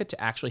benefit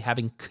to actually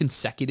having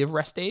consecutive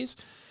rest days.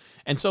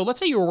 And so let's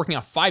say you were working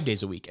out 5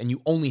 days a week and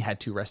you only had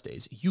 2 rest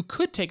days. You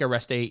could take a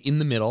rest day in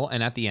the middle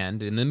and at the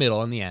end, in the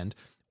middle and the end,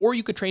 or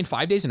you could train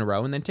 5 days in a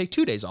row and then take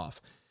 2 days off.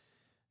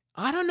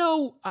 I don't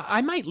know.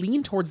 I might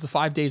lean towards the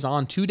 5 days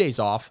on, 2 days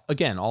off.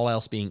 Again, all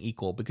else being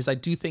equal, because I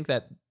do think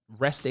that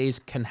rest days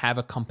can have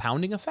a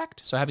compounding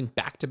effect. So having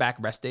back-to-back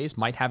rest days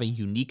might have a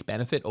unique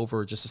benefit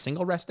over just a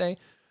single rest day.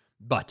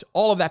 But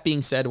all of that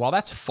being said, while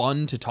that's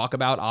fun to talk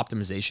about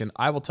optimization,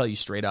 I will tell you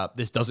straight up,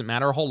 this doesn't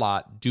matter a whole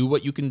lot. Do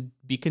what you can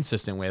be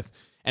consistent with.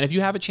 And if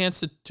you have a chance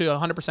to 100%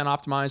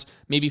 optimize,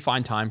 maybe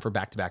find time for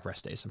back-to-back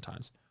rest days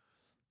sometimes.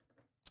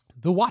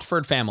 The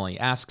Watford family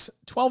asks,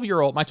 my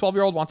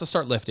 12-year-old wants to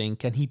start lifting.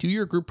 Can he do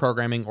your group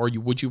programming or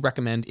would you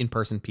recommend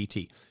in-person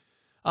PT?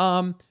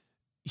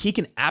 He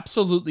can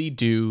absolutely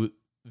do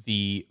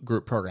the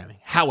group programming.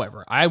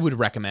 However, I would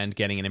recommend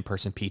getting an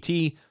in-person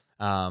PT.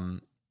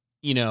 The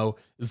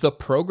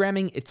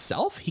programming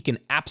itself, he can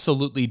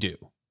absolutely do.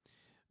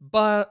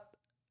 But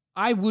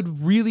I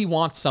would really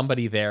want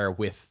somebody there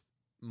with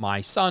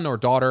my son or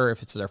daughter,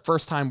 if it's their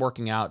first time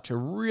working out, to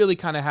really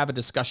kind of have a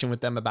discussion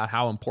with them about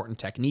how important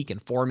technique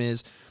and form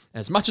is.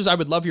 And as much as I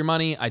would love your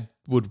money, I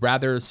would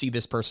rather see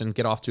this person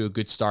get off to a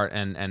good start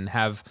and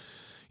have,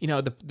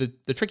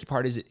 the tricky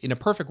part is, in a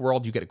perfect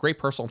world, you get a great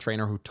personal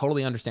trainer who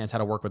totally understands how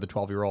to work with a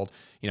 12-year-old,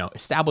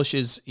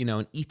 establishes,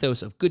 an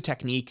ethos of good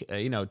technique,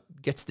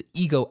 gets the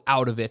ego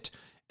out of it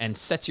and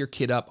sets your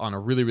kid up on a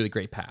really, really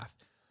great path.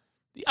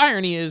 The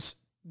irony is,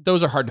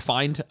 those are hard to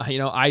find.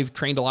 I've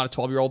trained a lot of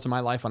 12-year-olds in my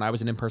life when I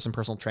was an in-person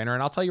personal trainer.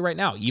 And I'll tell you right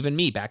now, even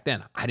me back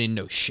then, I didn't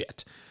know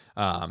shit.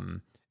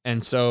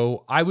 And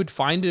so I would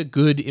find a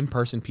good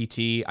in-person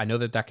PT. I know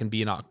that can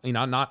be not an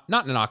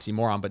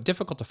oxymoron, but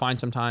difficult to find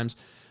sometimes.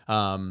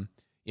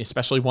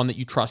 Especially one that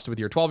you trust with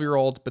your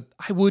 12-year-old. But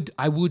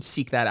I would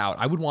seek that out.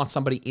 I would want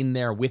somebody in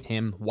there with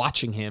him,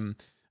 watching him,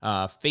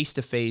 face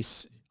to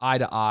face, eye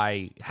to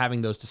eye,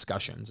 having those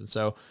discussions. And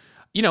so,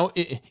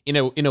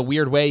 in a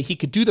weird way, he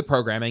could do the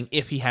programming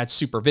if he had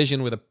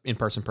supervision with an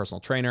in-person personal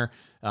trainer.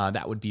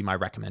 That would be my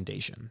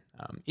recommendation.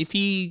 If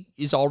he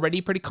is already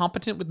pretty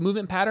competent with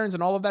movement patterns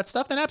and all of that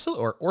stuff, then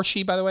absolutely, or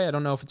she, by the way, I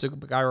don't know if it's a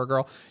guy or a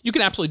girl, you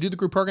can absolutely do the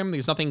group programming.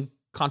 There's nothing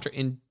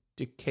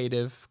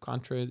contraindicative.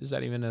 Is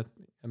that even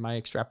am I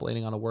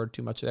extrapolating on a word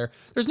too much there?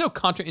 There's no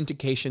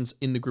contraindications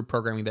in the group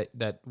programming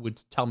that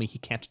would tell me he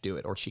can't do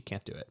it or she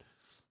can't do it.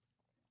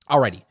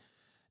 Alrighty.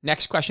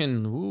 Next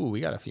question. Ooh, we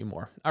got a few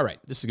more. All right.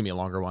 This is going to be a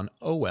longer one.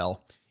 Oh,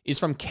 well. Is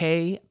from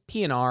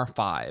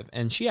KPNR5.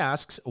 And she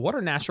asks, what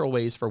are natural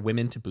ways for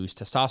women to boost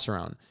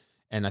testosterone?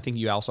 And I think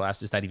you also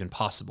asked, is that even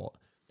possible?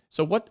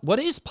 So what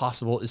is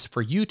possible is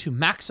for you to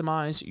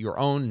maximize your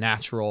own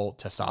natural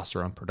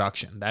testosterone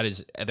production. That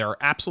is, there are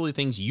absolutely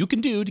things you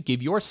can do to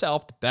give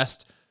yourself the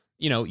best,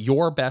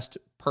 your best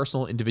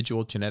personal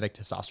individual genetic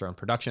testosterone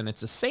production.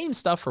 It's the same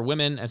stuff for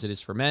women as it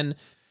is for men.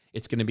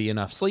 It's going to be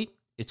enough sleep.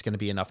 It's going to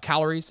be enough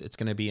calories. It's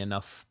going to be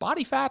enough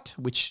body fat,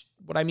 which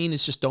what I mean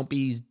is just don't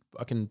be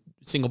fucking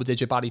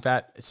single-digit body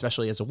fat,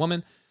 especially as a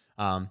woman.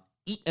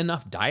 Eat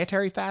enough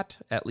dietary fat,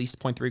 at least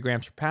 0.3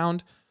 grams per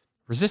pound,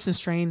 resistance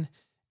train,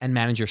 and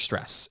manage your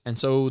stress. And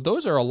so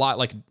those are a lot,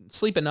 like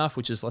sleep enough,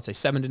 which is, let's say,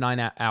 7 to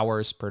 9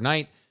 hours per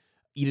night.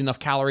 Eat enough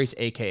calories,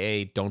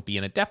 aka don't be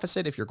in a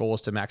deficit if your goal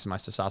is to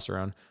maximize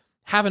testosterone.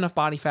 Have enough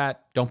body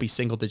fat. Don't be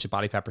single-digit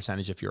body fat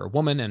percentage if you're a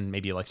woman, and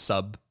maybe like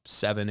sub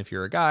 7 if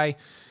you're a guy.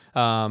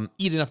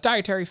 Eat enough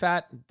dietary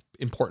fat,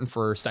 important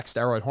for sex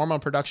steroid hormone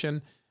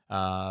production.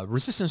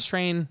 Resistance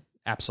train,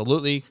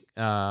 absolutely.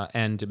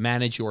 And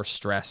manage your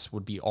stress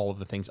would be all of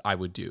the things I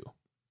would do.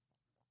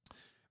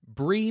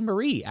 Bree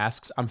Marie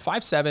asks, I'm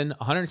 5'7",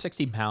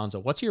 160 pounds.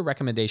 What's your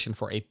recommendation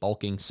for a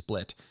bulking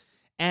split?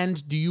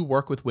 And do you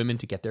work with women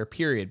to get their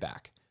period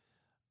back?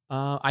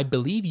 I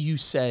believe you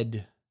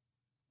said...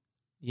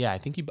 Yeah,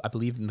 I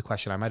believe in the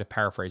question, I might have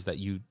paraphrased that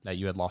you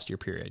had lost your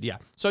period. Yeah.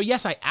 So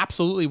yes, I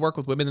absolutely work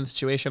with women in the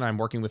situation. I'm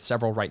working with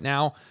several right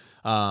now.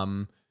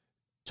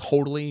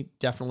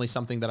 Definitely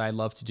something that I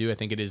love to do. I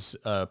think it is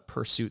a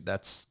pursuit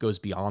that goes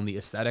beyond the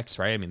aesthetics,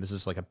 right? I mean, this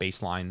is like a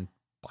baseline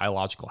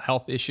biological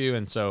health issue.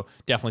 And so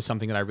definitely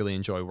something that I really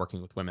enjoy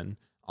working with women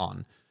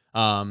on.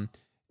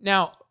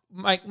 Now,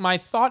 my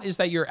thought is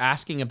that you're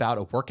asking about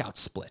a workout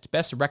split.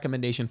 Best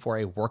recommendation for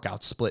a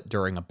workout split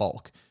during a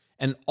bulk.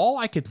 And all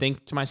I could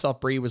think to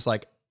myself, Bree, was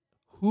like,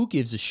 who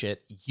gives a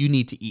shit? You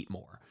need to eat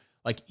more.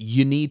 Like,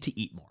 you need to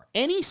eat more.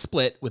 Any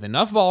split with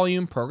enough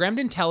volume, programmed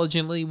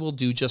intelligently, will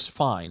do just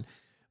fine.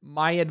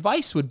 My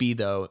advice would be,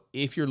 though,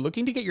 if you're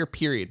looking to get your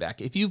period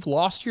back, if you've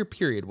lost your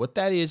period, what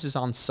that is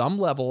on some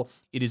level,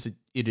 it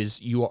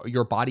is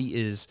your body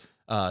is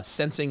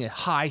sensing a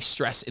high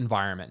stress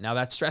environment. Now,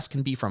 that stress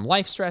can be from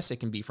life stress, it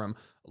can be from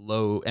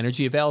low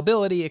energy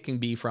availability, it can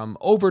be from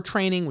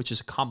overtraining, which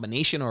is a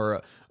combination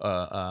or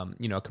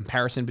a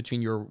comparison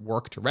between your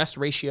work to rest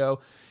ratio.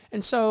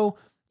 And so,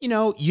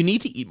 you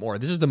need to eat more.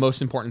 This is the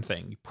most important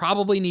thing. You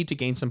probably need to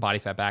gain some body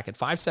fat back. At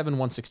 5'7",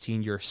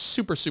 116, you're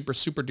super, super,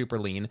 super duper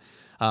lean.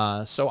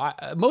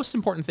 Most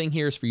important thing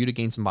here is for you to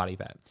gain some body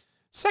fat.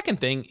 Second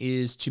thing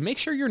is to make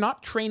sure you're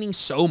not training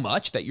so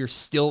much that you're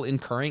still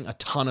incurring a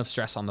ton of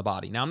stress on the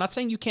body. Now, I'm not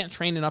saying you can't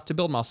train enough to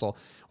build muscle.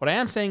 What I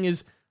am saying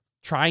is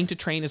trying to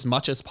train as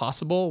much as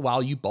possible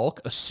while you bulk,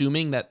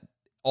 assuming that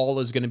all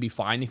is going to be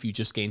fine if you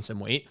just gain some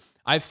weight,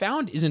 I've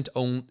found doesn't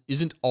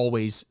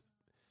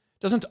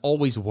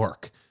always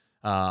work.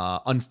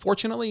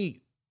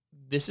 Unfortunately,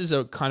 this is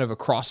a kind of a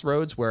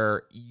crossroads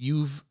where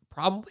you've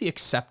probably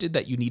accepted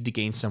that you need to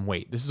gain some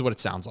weight. This is what it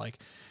sounds like.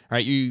 All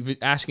right, you're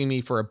asking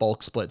me for a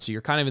bulk split. So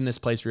you're kind of in this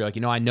place where you're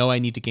like, I know I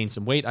need to gain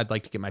some weight. I'd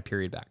like to get my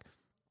period back.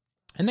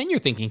 And then you're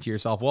thinking to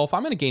yourself, well, if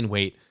I'm going to gain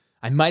weight,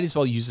 I might as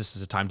well use this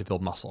as a time to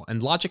build muscle.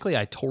 And logically,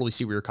 I totally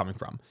see where you're coming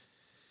from.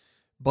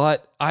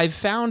 But I've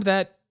found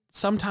that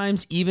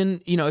sometimes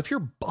even, if you're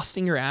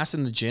busting your ass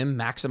in the gym,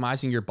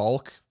 maximizing your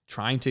bulk,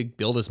 trying to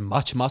build as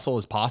much muscle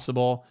as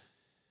possible,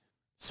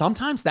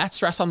 sometimes that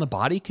stress on the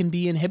body can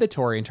be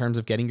inhibitory in terms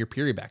of getting your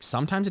period back.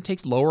 Sometimes it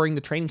takes lowering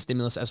the training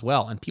stimulus as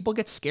well. And people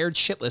get scared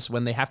shitless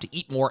when they have to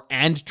eat more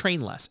and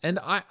train less. And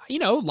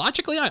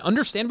logically, I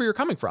understand where you're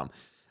coming from.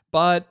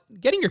 But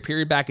getting your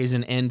period back is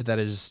an end that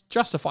is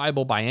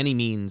justifiable by any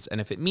means.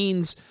 And if it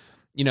means,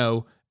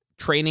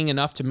 training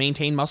enough to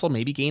maintain muscle,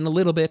 maybe gain a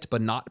little bit,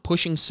 but not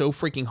pushing so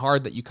freaking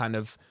hard that you kind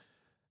of,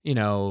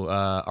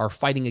 are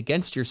fighting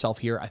against yourself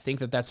here. I think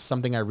that that's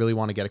something I really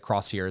want to get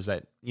across here is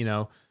that,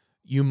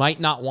 you might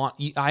not want,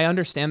 I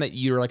understand that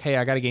you're like, hey,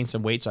 I got to gain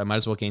some weight, so I might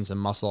as well gain some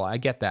muscle. I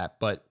get that,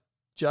 but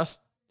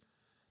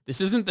this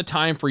isn't the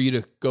time for you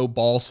to go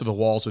balls to the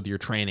walls with your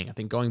training. I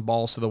think going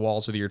balls to the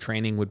walls with your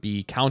training would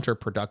be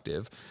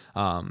counterproductive.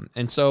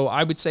 And so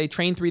I would say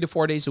train 3 to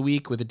 4 days a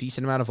week with a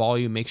decent amount of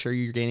volume. Make sure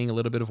you're gaining a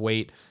little bit of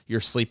weight. You're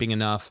sleeping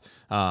enough.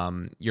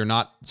 You're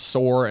not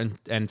sore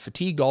and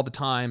fatigued all the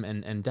time.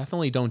 And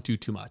definitely don't do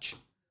too much.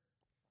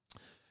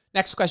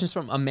 Next question is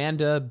from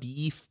Amanda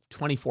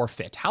B24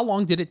 Fit. How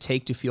long did it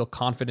take to feel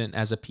confident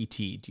as a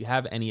PT? Do you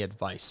have any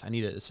advice? I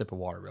need a sip of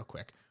water real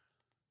quick.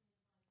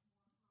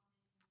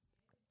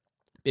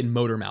 Been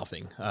motor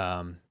mouthing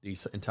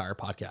these entire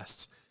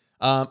podcasts.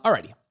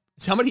 Alrighty.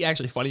 Somebody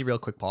actually, funny, real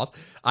quick pause.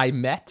 I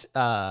met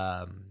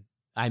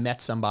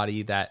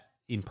somebody that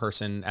in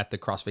person at the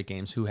CrossFit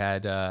Games who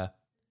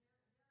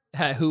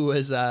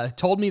was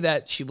told me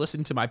that she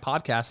listened to my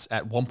podcasts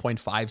at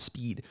 1.5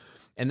 speed.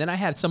 And then I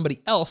had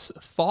somebody else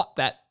thought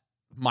that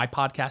my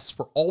podcasts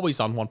were always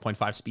on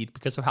 1.5 speed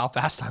because of how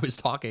fast I was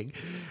talking.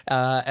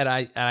 And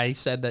I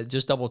said that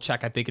just double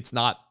check. I think it's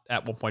not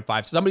at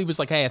 1.5. So somebody was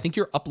like, hey, I think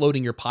you're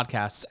uploading your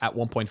podcasts at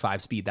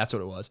 1.5 speed. That's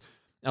what it was.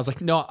 And I was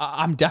like, no,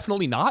 I'm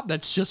definitely not.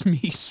 That's just me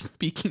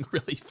speaking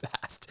really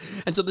fast.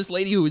 And so this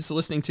lady who was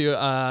listening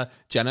to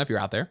Jenna, if you're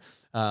out there,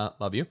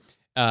 love you.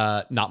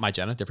 Not my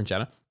Jenna, different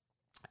Jenna.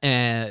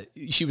 And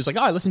she was like,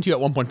 oh, I listened to you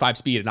at 1.5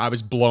 speed. And I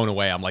was blown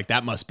away. I'm like,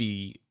 that must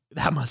be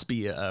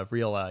a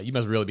real, you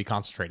must really be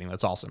concentrating.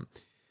 That's awesome.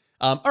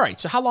 All right.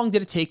 So how long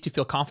did it take to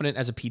feel confident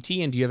as a PT?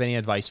 And do you have any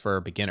advice for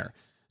a beginner?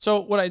 So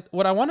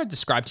what I want to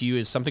describe to you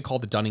is something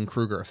called the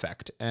Dunning-Kruger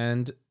effect.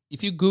 And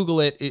if you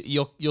Google it,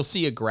 you'll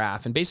see a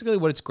graph. And basically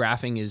what it's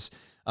graphing is,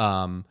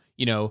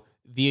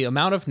 the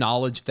amount of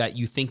knowledge that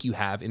you think you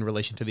have in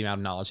relation to the amount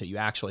of knowledge that you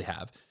actually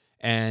have.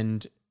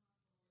 And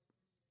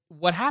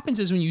what happens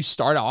is when you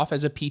start off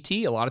as a PT,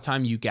 a lot of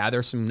time you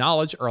gather some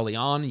knowledge early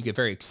on, you get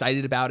very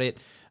excited about it,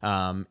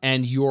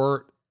 and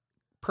your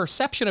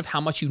perception of how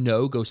much you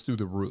know goes through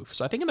the roof.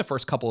 So I think in the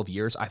first couple of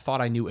years, I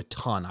thought I knew a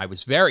ton. I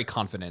was very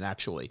confident,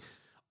 actually,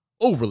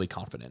 overly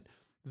confident.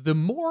 The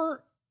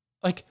more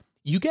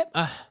you get,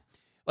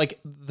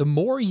 the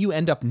more you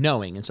end up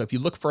knowing. And so if you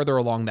look further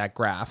along that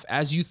graph,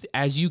 as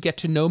you get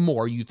to know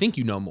more, you think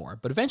you know more,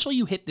 but eventually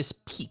you hit this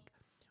peak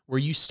where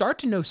you start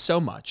to know so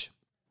much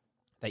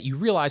that you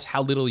realize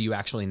how little you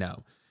actually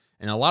know.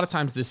 And a lot of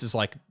times this is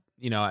like,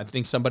 I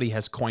think somebody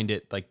has coined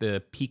it like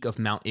the peak of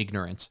Mount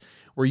Ignorance,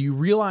 where you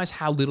realize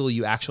how little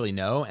you actually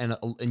know.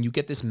 And you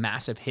get this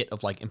massive hit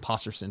of like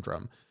imposter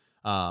syndrome.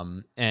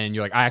 And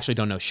you're like, I actually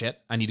don't know shit.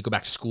 I need to go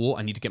back to school.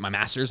 I need to get my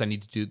master's. I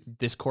need to do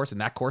this course and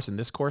that course and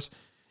this course.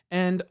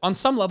 And on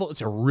some level,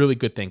 it's a really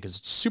good thing because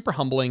it's super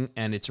humbling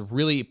and it's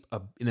really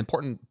an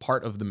important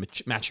part of the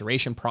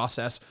maturation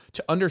process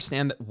to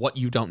understand what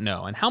you don't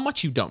know and how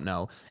much you don't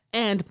know.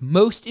 And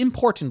most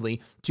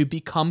importantly, to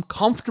become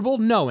comfortable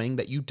knowing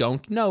that you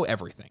don't know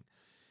everything.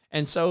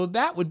 And so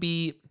that would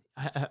be,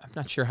 I'm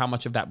not sure how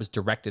much of that was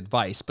direct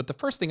advice, but the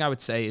first thing I would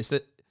say is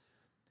that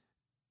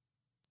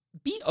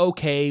be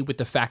okay with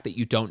the fact that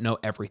you don't know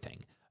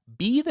everything.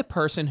 Be the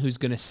person who's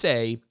going to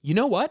say, you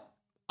know what?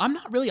 I'm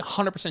not really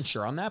 100%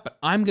 sure on that, but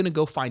I'm going to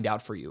go find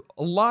out for you.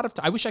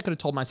 I wish I could have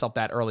told myself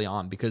that early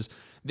on, because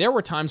there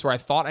were times where I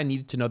thought I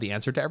needed to know the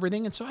answer to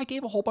everything. And so I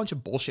gave a whole bunch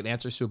of bullshit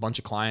answers to a bunch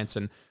of clients,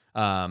 and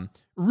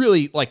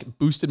really like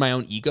boosted my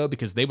own ego,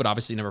 because they would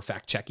obviously never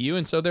fact check you.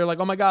 And so they're like,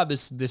 oh my God,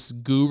 this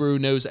guru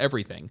knows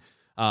everything.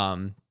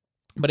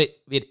 But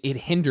it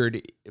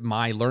hindered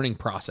my learning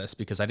process,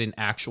 because I didn't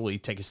actually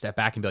take a step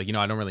back and be like,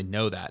 I don't really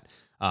know that.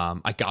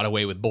 I got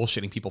away with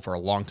bullshitting people for a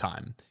long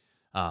time.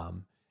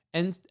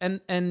 And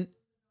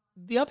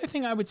the other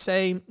thing I would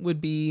say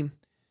would be,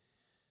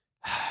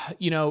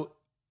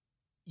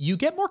 you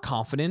get more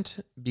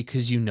confident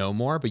because you know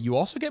more, but you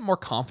also get more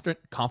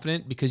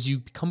confident because you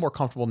become more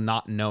comfortable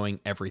not knowing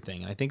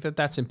everything. And I think that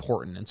that's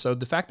important. And so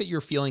the fact that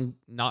you're feeling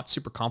not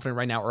super confident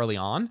right now early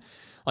on,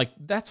 like,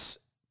 that's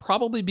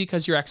probably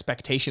because your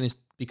expectation is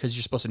because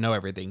you're supposed to know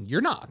everything. You're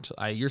not.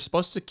 You're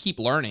supposed to keep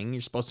learning.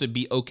 You're supposed to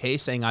be okay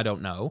saying I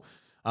don't know.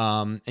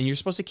 And you're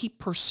supposed to keep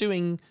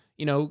pursuing,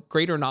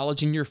 greater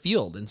knowledge in your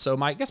field. And so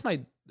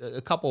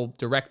a couple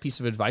direct piece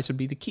of advice would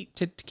be to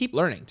keep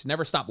learning, to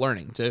never stop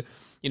learning, to,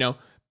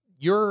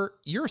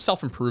 your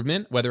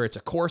self-improvement, whether it's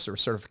a course or a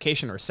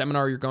certification or a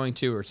seminar you're going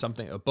to or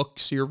something,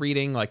 books you're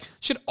reading, like,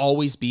 should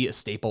always be a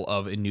staple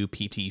of a new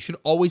PT. You should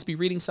always be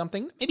reading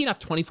something, maybe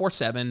not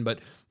 24/7,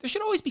 but there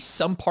should always be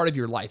some part of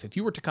your life. If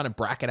you were to kind of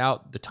bracket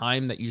out the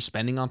time that you're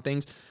spending on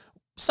things,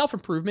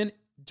 self-improvement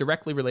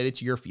directly related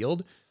to your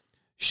field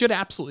should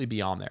absolutely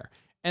be on there.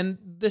 And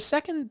the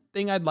second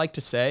thing I'd like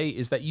to say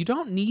is that you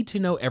don't need to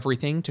know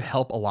everything to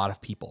help a lot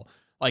of people.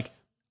 Like,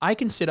 I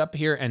can sit up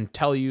here and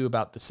tell you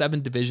about the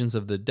 7 divisions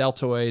of the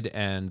deltoid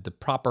and the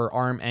proper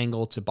arm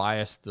angle to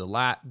bias the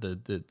lat,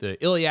 the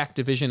iliac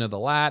division of the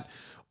lat,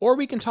 or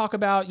we can talk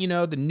about,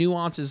 the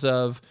nuances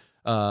of,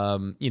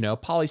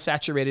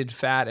 polysaturated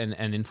fat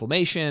and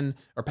inflammation,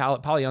 or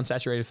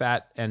polyunsaturated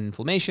fat and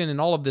inflammation, and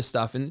all of this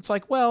stuff. And it's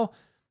like, well,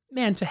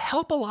 man, to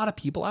help a lot of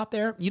people out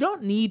there, you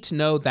don't need to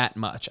know that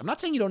much. I'm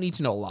not saying you don't need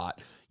to know a lot.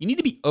 You need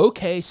to be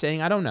okay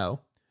saying, I don't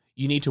know.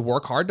 You need to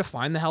work hard to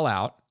find the hell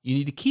out. You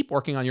need to keep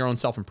working on your own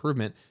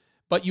self-improvement,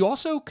 but you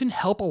also can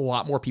help a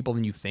lot more people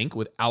than you think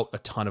without a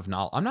ton of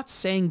knowledge. I'm not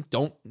saying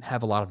don't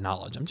have a lot of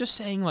knowledge. I'm just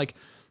saying, like,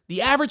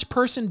 the average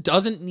person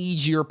doesn't need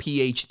your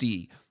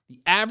PhD. The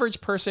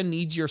average person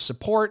needs your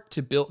support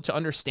to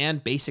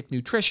understand basic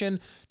nutrition,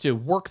 to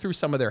work through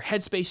some of their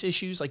headspace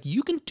issues. Like,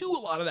 you can do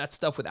a lot of that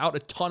stuff without a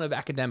ton of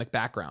academic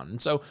background.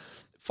 And so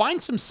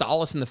find some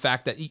solace in the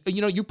fact that,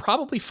 you're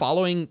probably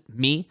following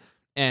me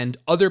and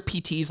other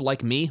PTs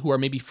like me who are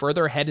maybe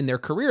further ahead in their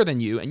career than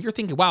you, and you're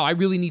thinking, wow, I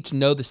really need to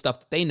know the stuff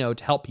that they know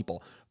to help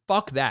people.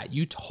 Fuck that.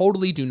 You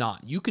totally do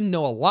not. You can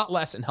know a lot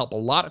less and help a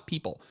lot of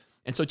people.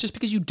 And so just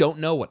because you don't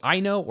know what I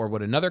know or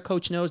what another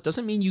coach knows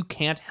doesn't mean you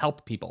can't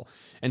help people.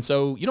 And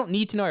so you don't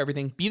need to know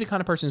everything. Be the kind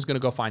of person who's going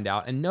to go find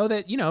out, and know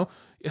that,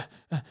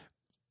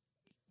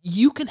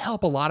 you can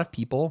help a lot of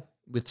people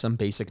with some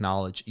basic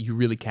knowledge. You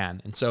really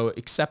can. And so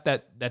accept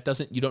that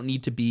you don't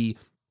need to be,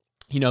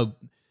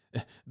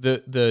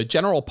 the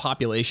general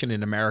population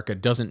in America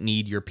doesn't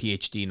need your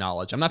PhD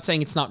knowledge. I'm not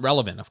saying it's not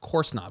relevant. Of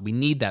course not. We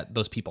need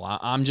those people.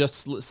 I'm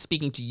just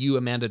speaking to you,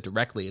 Amanda,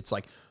 directly. It's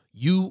like,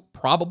 you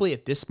probably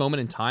at this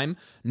moment in time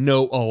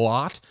know a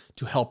lot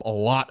to help a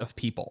lot of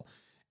people.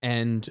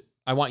 And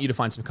I want you to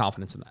find some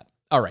confidence in that.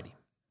 Alrighty.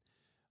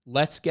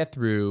 Let's get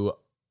through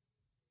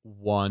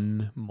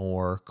one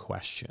more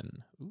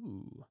question.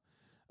 Ooh.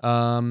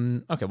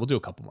 Okay, we'll do a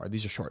couple more.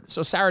 These are short.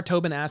 So Sarah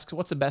Tobin asks,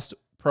 what's the best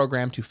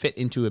program to fit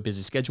into a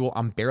busy schedule?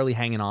 I'm barely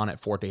hanging on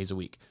at 4 days a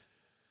week.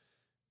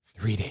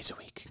 3 days a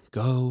week.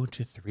 Go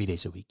to 3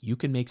 days a week. You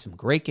can make some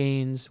great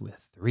gains with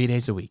 3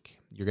 days a week.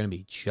 You're going to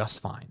be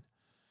just fine.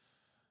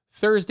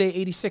 Thursday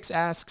 86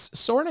 asks,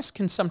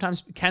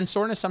 can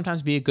soreness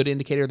sometimes be a good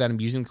indicator that I'm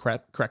using the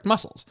correct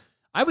muscles?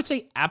 I would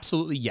say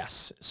absolutely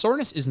yes.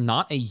 Soreness is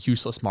not a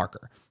useless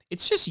marker.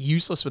 It's just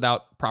useless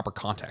without proper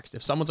context.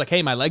 If someone's like,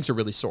 hey, my legs are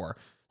really sore,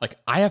 like,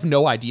 I have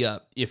no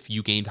idea if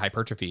you gained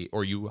hypertrophy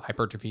or you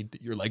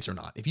hypertrophied your legs or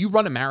not. If you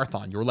run a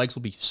marathon, your legs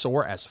will be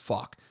sore as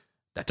fuck.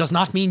 That does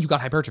not mean you got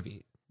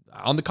hypertrophy.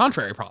 On the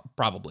contrary,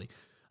 probably.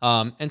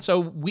 And so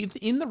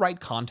within the right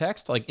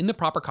context, like in the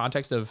proper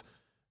context of,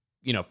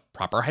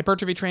 proper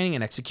hypertrophy training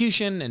and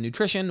execution and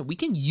nutrition, we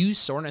can use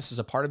soreness as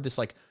a part of this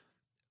like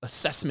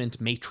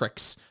assessment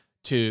matrix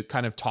to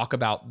kind of talk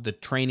about the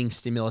training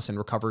stimulus and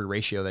recovery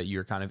ratio that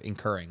you're kind of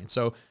incurring. And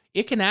so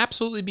it can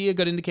absolutely be a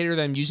good indicator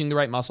that I'm using the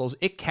right muscles.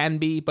 It can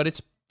be, but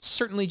it's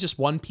certainly just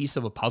one piece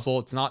of a puzzle.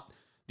 It's not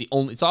the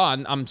only,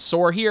 I'm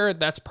sore here.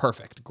 That's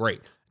perfect. Great.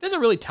 It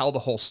doesn't really tell the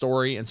whole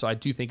story. And so I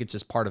do think it's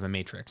just part of a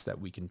matrix that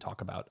we can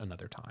talk about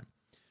another time.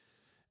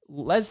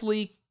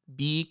 Leslie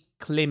B.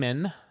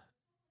 Klemen,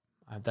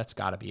 that's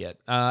gotta be it,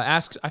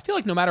 asks, I feel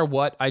like no matter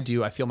what I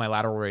do, I feel my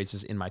lateral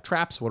raises in my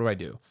traps. What do I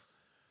do?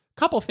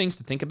 Couple of things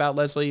to think about,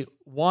 Leslie.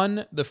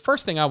 One, the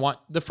first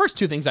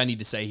two things I need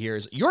to say here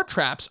is your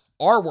traps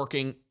are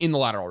working in the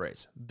lateral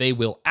raise. They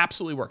will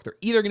absolutely work. They're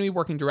either going to be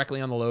working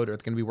directly on the load or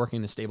they're going to be working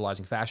in a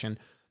stabilizing fashion.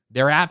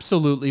 They're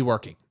absolutely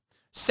working.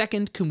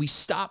 Second, can we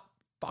stop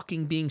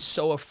fucking being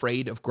so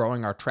afraid of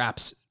growing our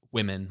traps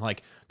women.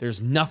 Like,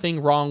 there's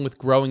nothing wrong with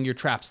growing your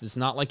traps. It's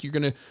not like you're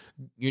gonna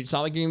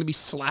be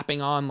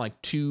slapping on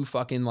like 2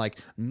 fucking like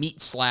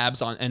meat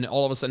slabs on and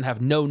all of a sudden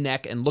have no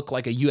neck and look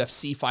like a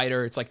UFC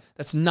fighter. It's like,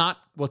 that's not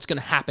what's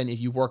gonna happen if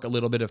you work a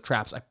little bit of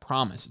traps. I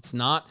promise.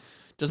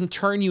 Doesn't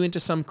turn you into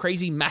some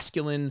crazy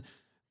masculine,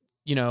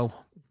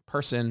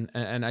 person.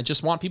 And I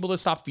just want people to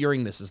stop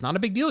fearing this. It's not a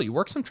big deal. You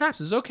work some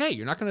traps. It's okay.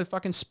 You're not going to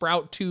fucking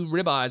sprout 2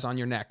 ribeyes on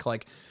your neck.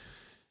 Like,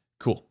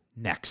 cool.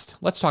 Next,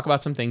 let's talk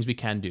about some things we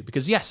can do.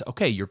 Because yes,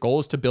 okay, your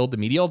goal is to build the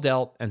medial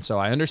delt. And so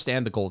I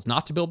understand the goal is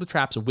not to build the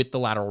traps with the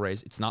lateral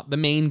raise. It's not the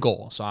main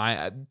goal. So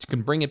I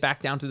can bring it back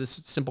down to this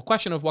simple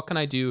question of what can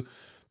I do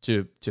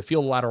to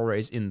feel the lateral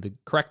raise in the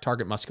correct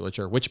target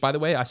musculature, which, by the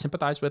way, I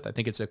sympathize with. I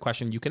think it's a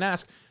question you can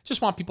ask.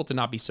 Just want people to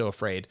not be so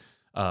afraid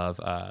of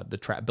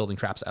building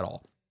traps at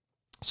all.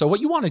 So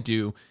what you want to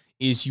do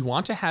is you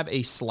want to have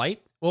a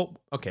slight,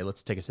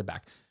 let's take a step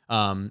back.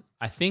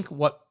 I think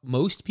what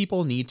most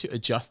people need to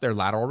adjust their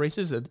lateral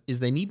raises is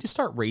they need to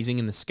start raising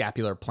in the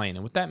scapular plane.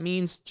 And what that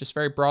means, just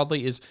very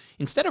broadly, is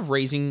instead of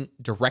raising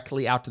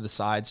directly out to the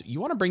sides, you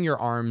want to bring your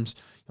arms,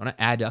 you want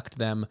to adduct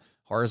them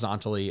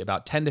horizontally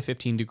about 10 to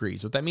 15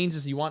 degrees. What that means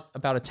is you want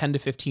about a 10 to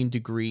 15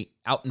 degree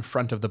out in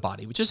front of the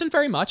body, which isn't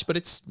very much, but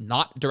it's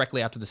not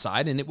directly out to the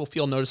side, and it will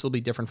feel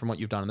noticeably different from what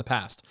you've done in the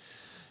past.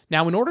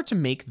 Now, in order to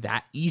make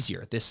that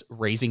easier, this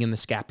raising in the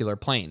scapular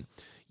plane,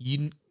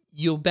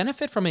 you'll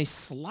benefit from a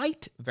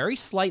very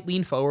slight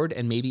lean forward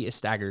and maybe a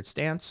staggered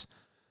stance.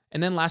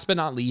 And then last but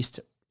not least,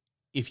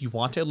 if you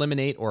want to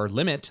eliminate or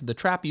limit the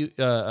trap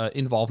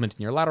involvement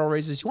in your lateral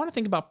raises, you want to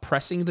think about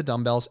pressing the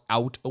dumbbells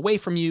out away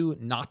from you,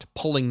 not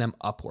pulling them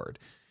upward.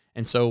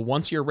 And so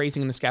once you're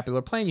raising in the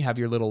scapular plane, you have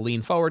your little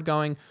lean forward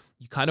going.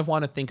 You kind of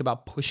want to think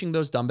about pushing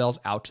those dumbbells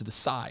out to the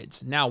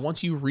sides. Now,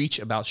 once you reach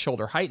about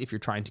shoulder height, if you're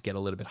trying to get a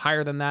little bit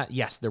higher than that,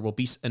 yes, there will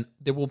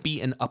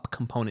be an up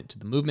component to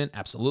the movement,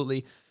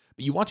 absolutely.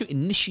 But you want to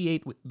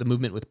initiate the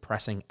movement with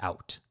pressing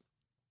out.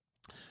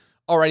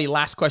 Alrighty,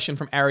 last question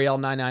from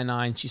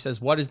Ariel999. She says,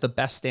 what is the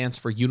best stance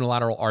for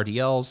unilateral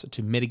RDLs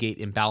to mitigate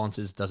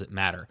imbalances? Does it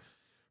matter?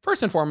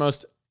 First and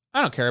foremost,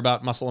 I don't care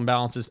about muscle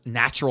imbalances,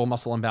 natural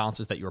muscle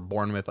imbalances that you're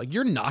born with. Like,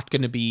 you're not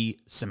going to be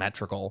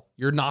symmetrical.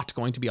 You're not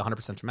going to be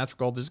 100%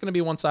 symmetrical. There's going to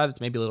be one side that's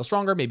maybe a little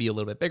stronger, maybe a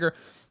little bit bigger,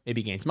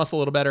 maybe gains muscle a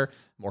little better,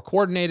 more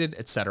coordinated,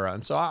 etc.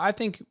 And so I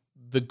think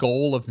the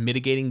goal of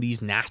mitigating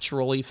these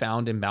naturally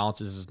found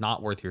imbalances is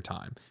not worth your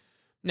time.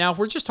 Now, if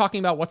we're just talking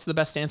about what's the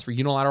best stance for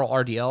unilateral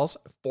RDLs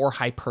for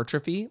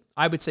hypertrophy,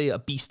 I would say a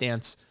B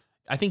stance.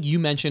 I think you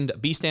mentioned a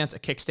B stance, a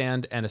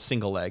kickstand, and a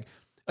single leg.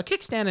 A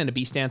kickstand and a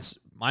B stance,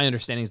 my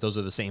understanding is those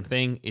are the same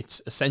thing.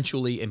 It's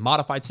essentially a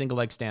modified single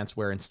leg stance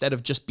where instead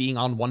of just being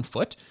on one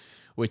foot,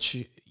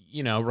 which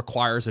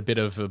requires a bit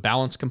of a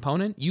balance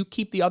component, you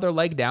keep the other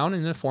leg down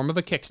in the form of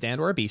a kickstand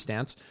or a B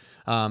stance,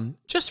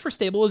 just for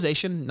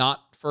stabilization,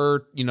 not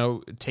for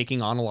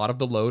taking on a lot of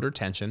the load or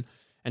tension.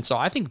 And so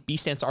I think B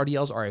stance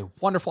RDLs are a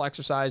wonderful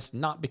exercise,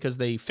 not because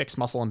they fix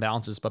muscle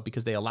imbalances, but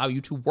because they allow you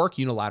to work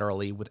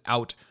unilaterally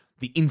without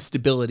the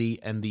instability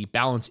and the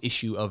balance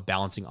issue of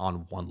balancing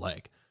on one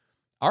leg.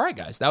 All right,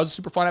 guys, that was a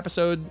super fun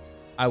episode.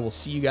 I will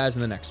see you guys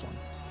in the next one.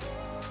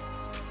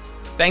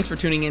 Thanks for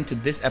tuning in to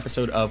this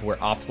episode of Where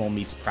Optimal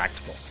Meets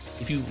Practical.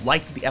 If you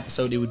liked the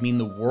episode, it would mean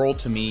the world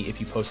to me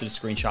if you posted a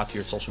screenshot to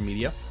your social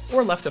media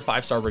or left a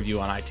 5-star review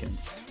on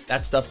iTunes.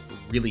 That stuff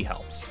really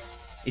helps.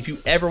 If you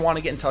ever want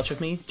to get in touch with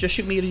me, just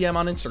shoot me a DM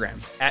on Instagram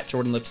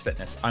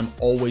 @JordanLipsFitness. I'm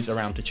always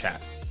around to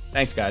chat.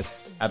 Thanks, guys.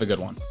 Have a good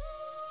one.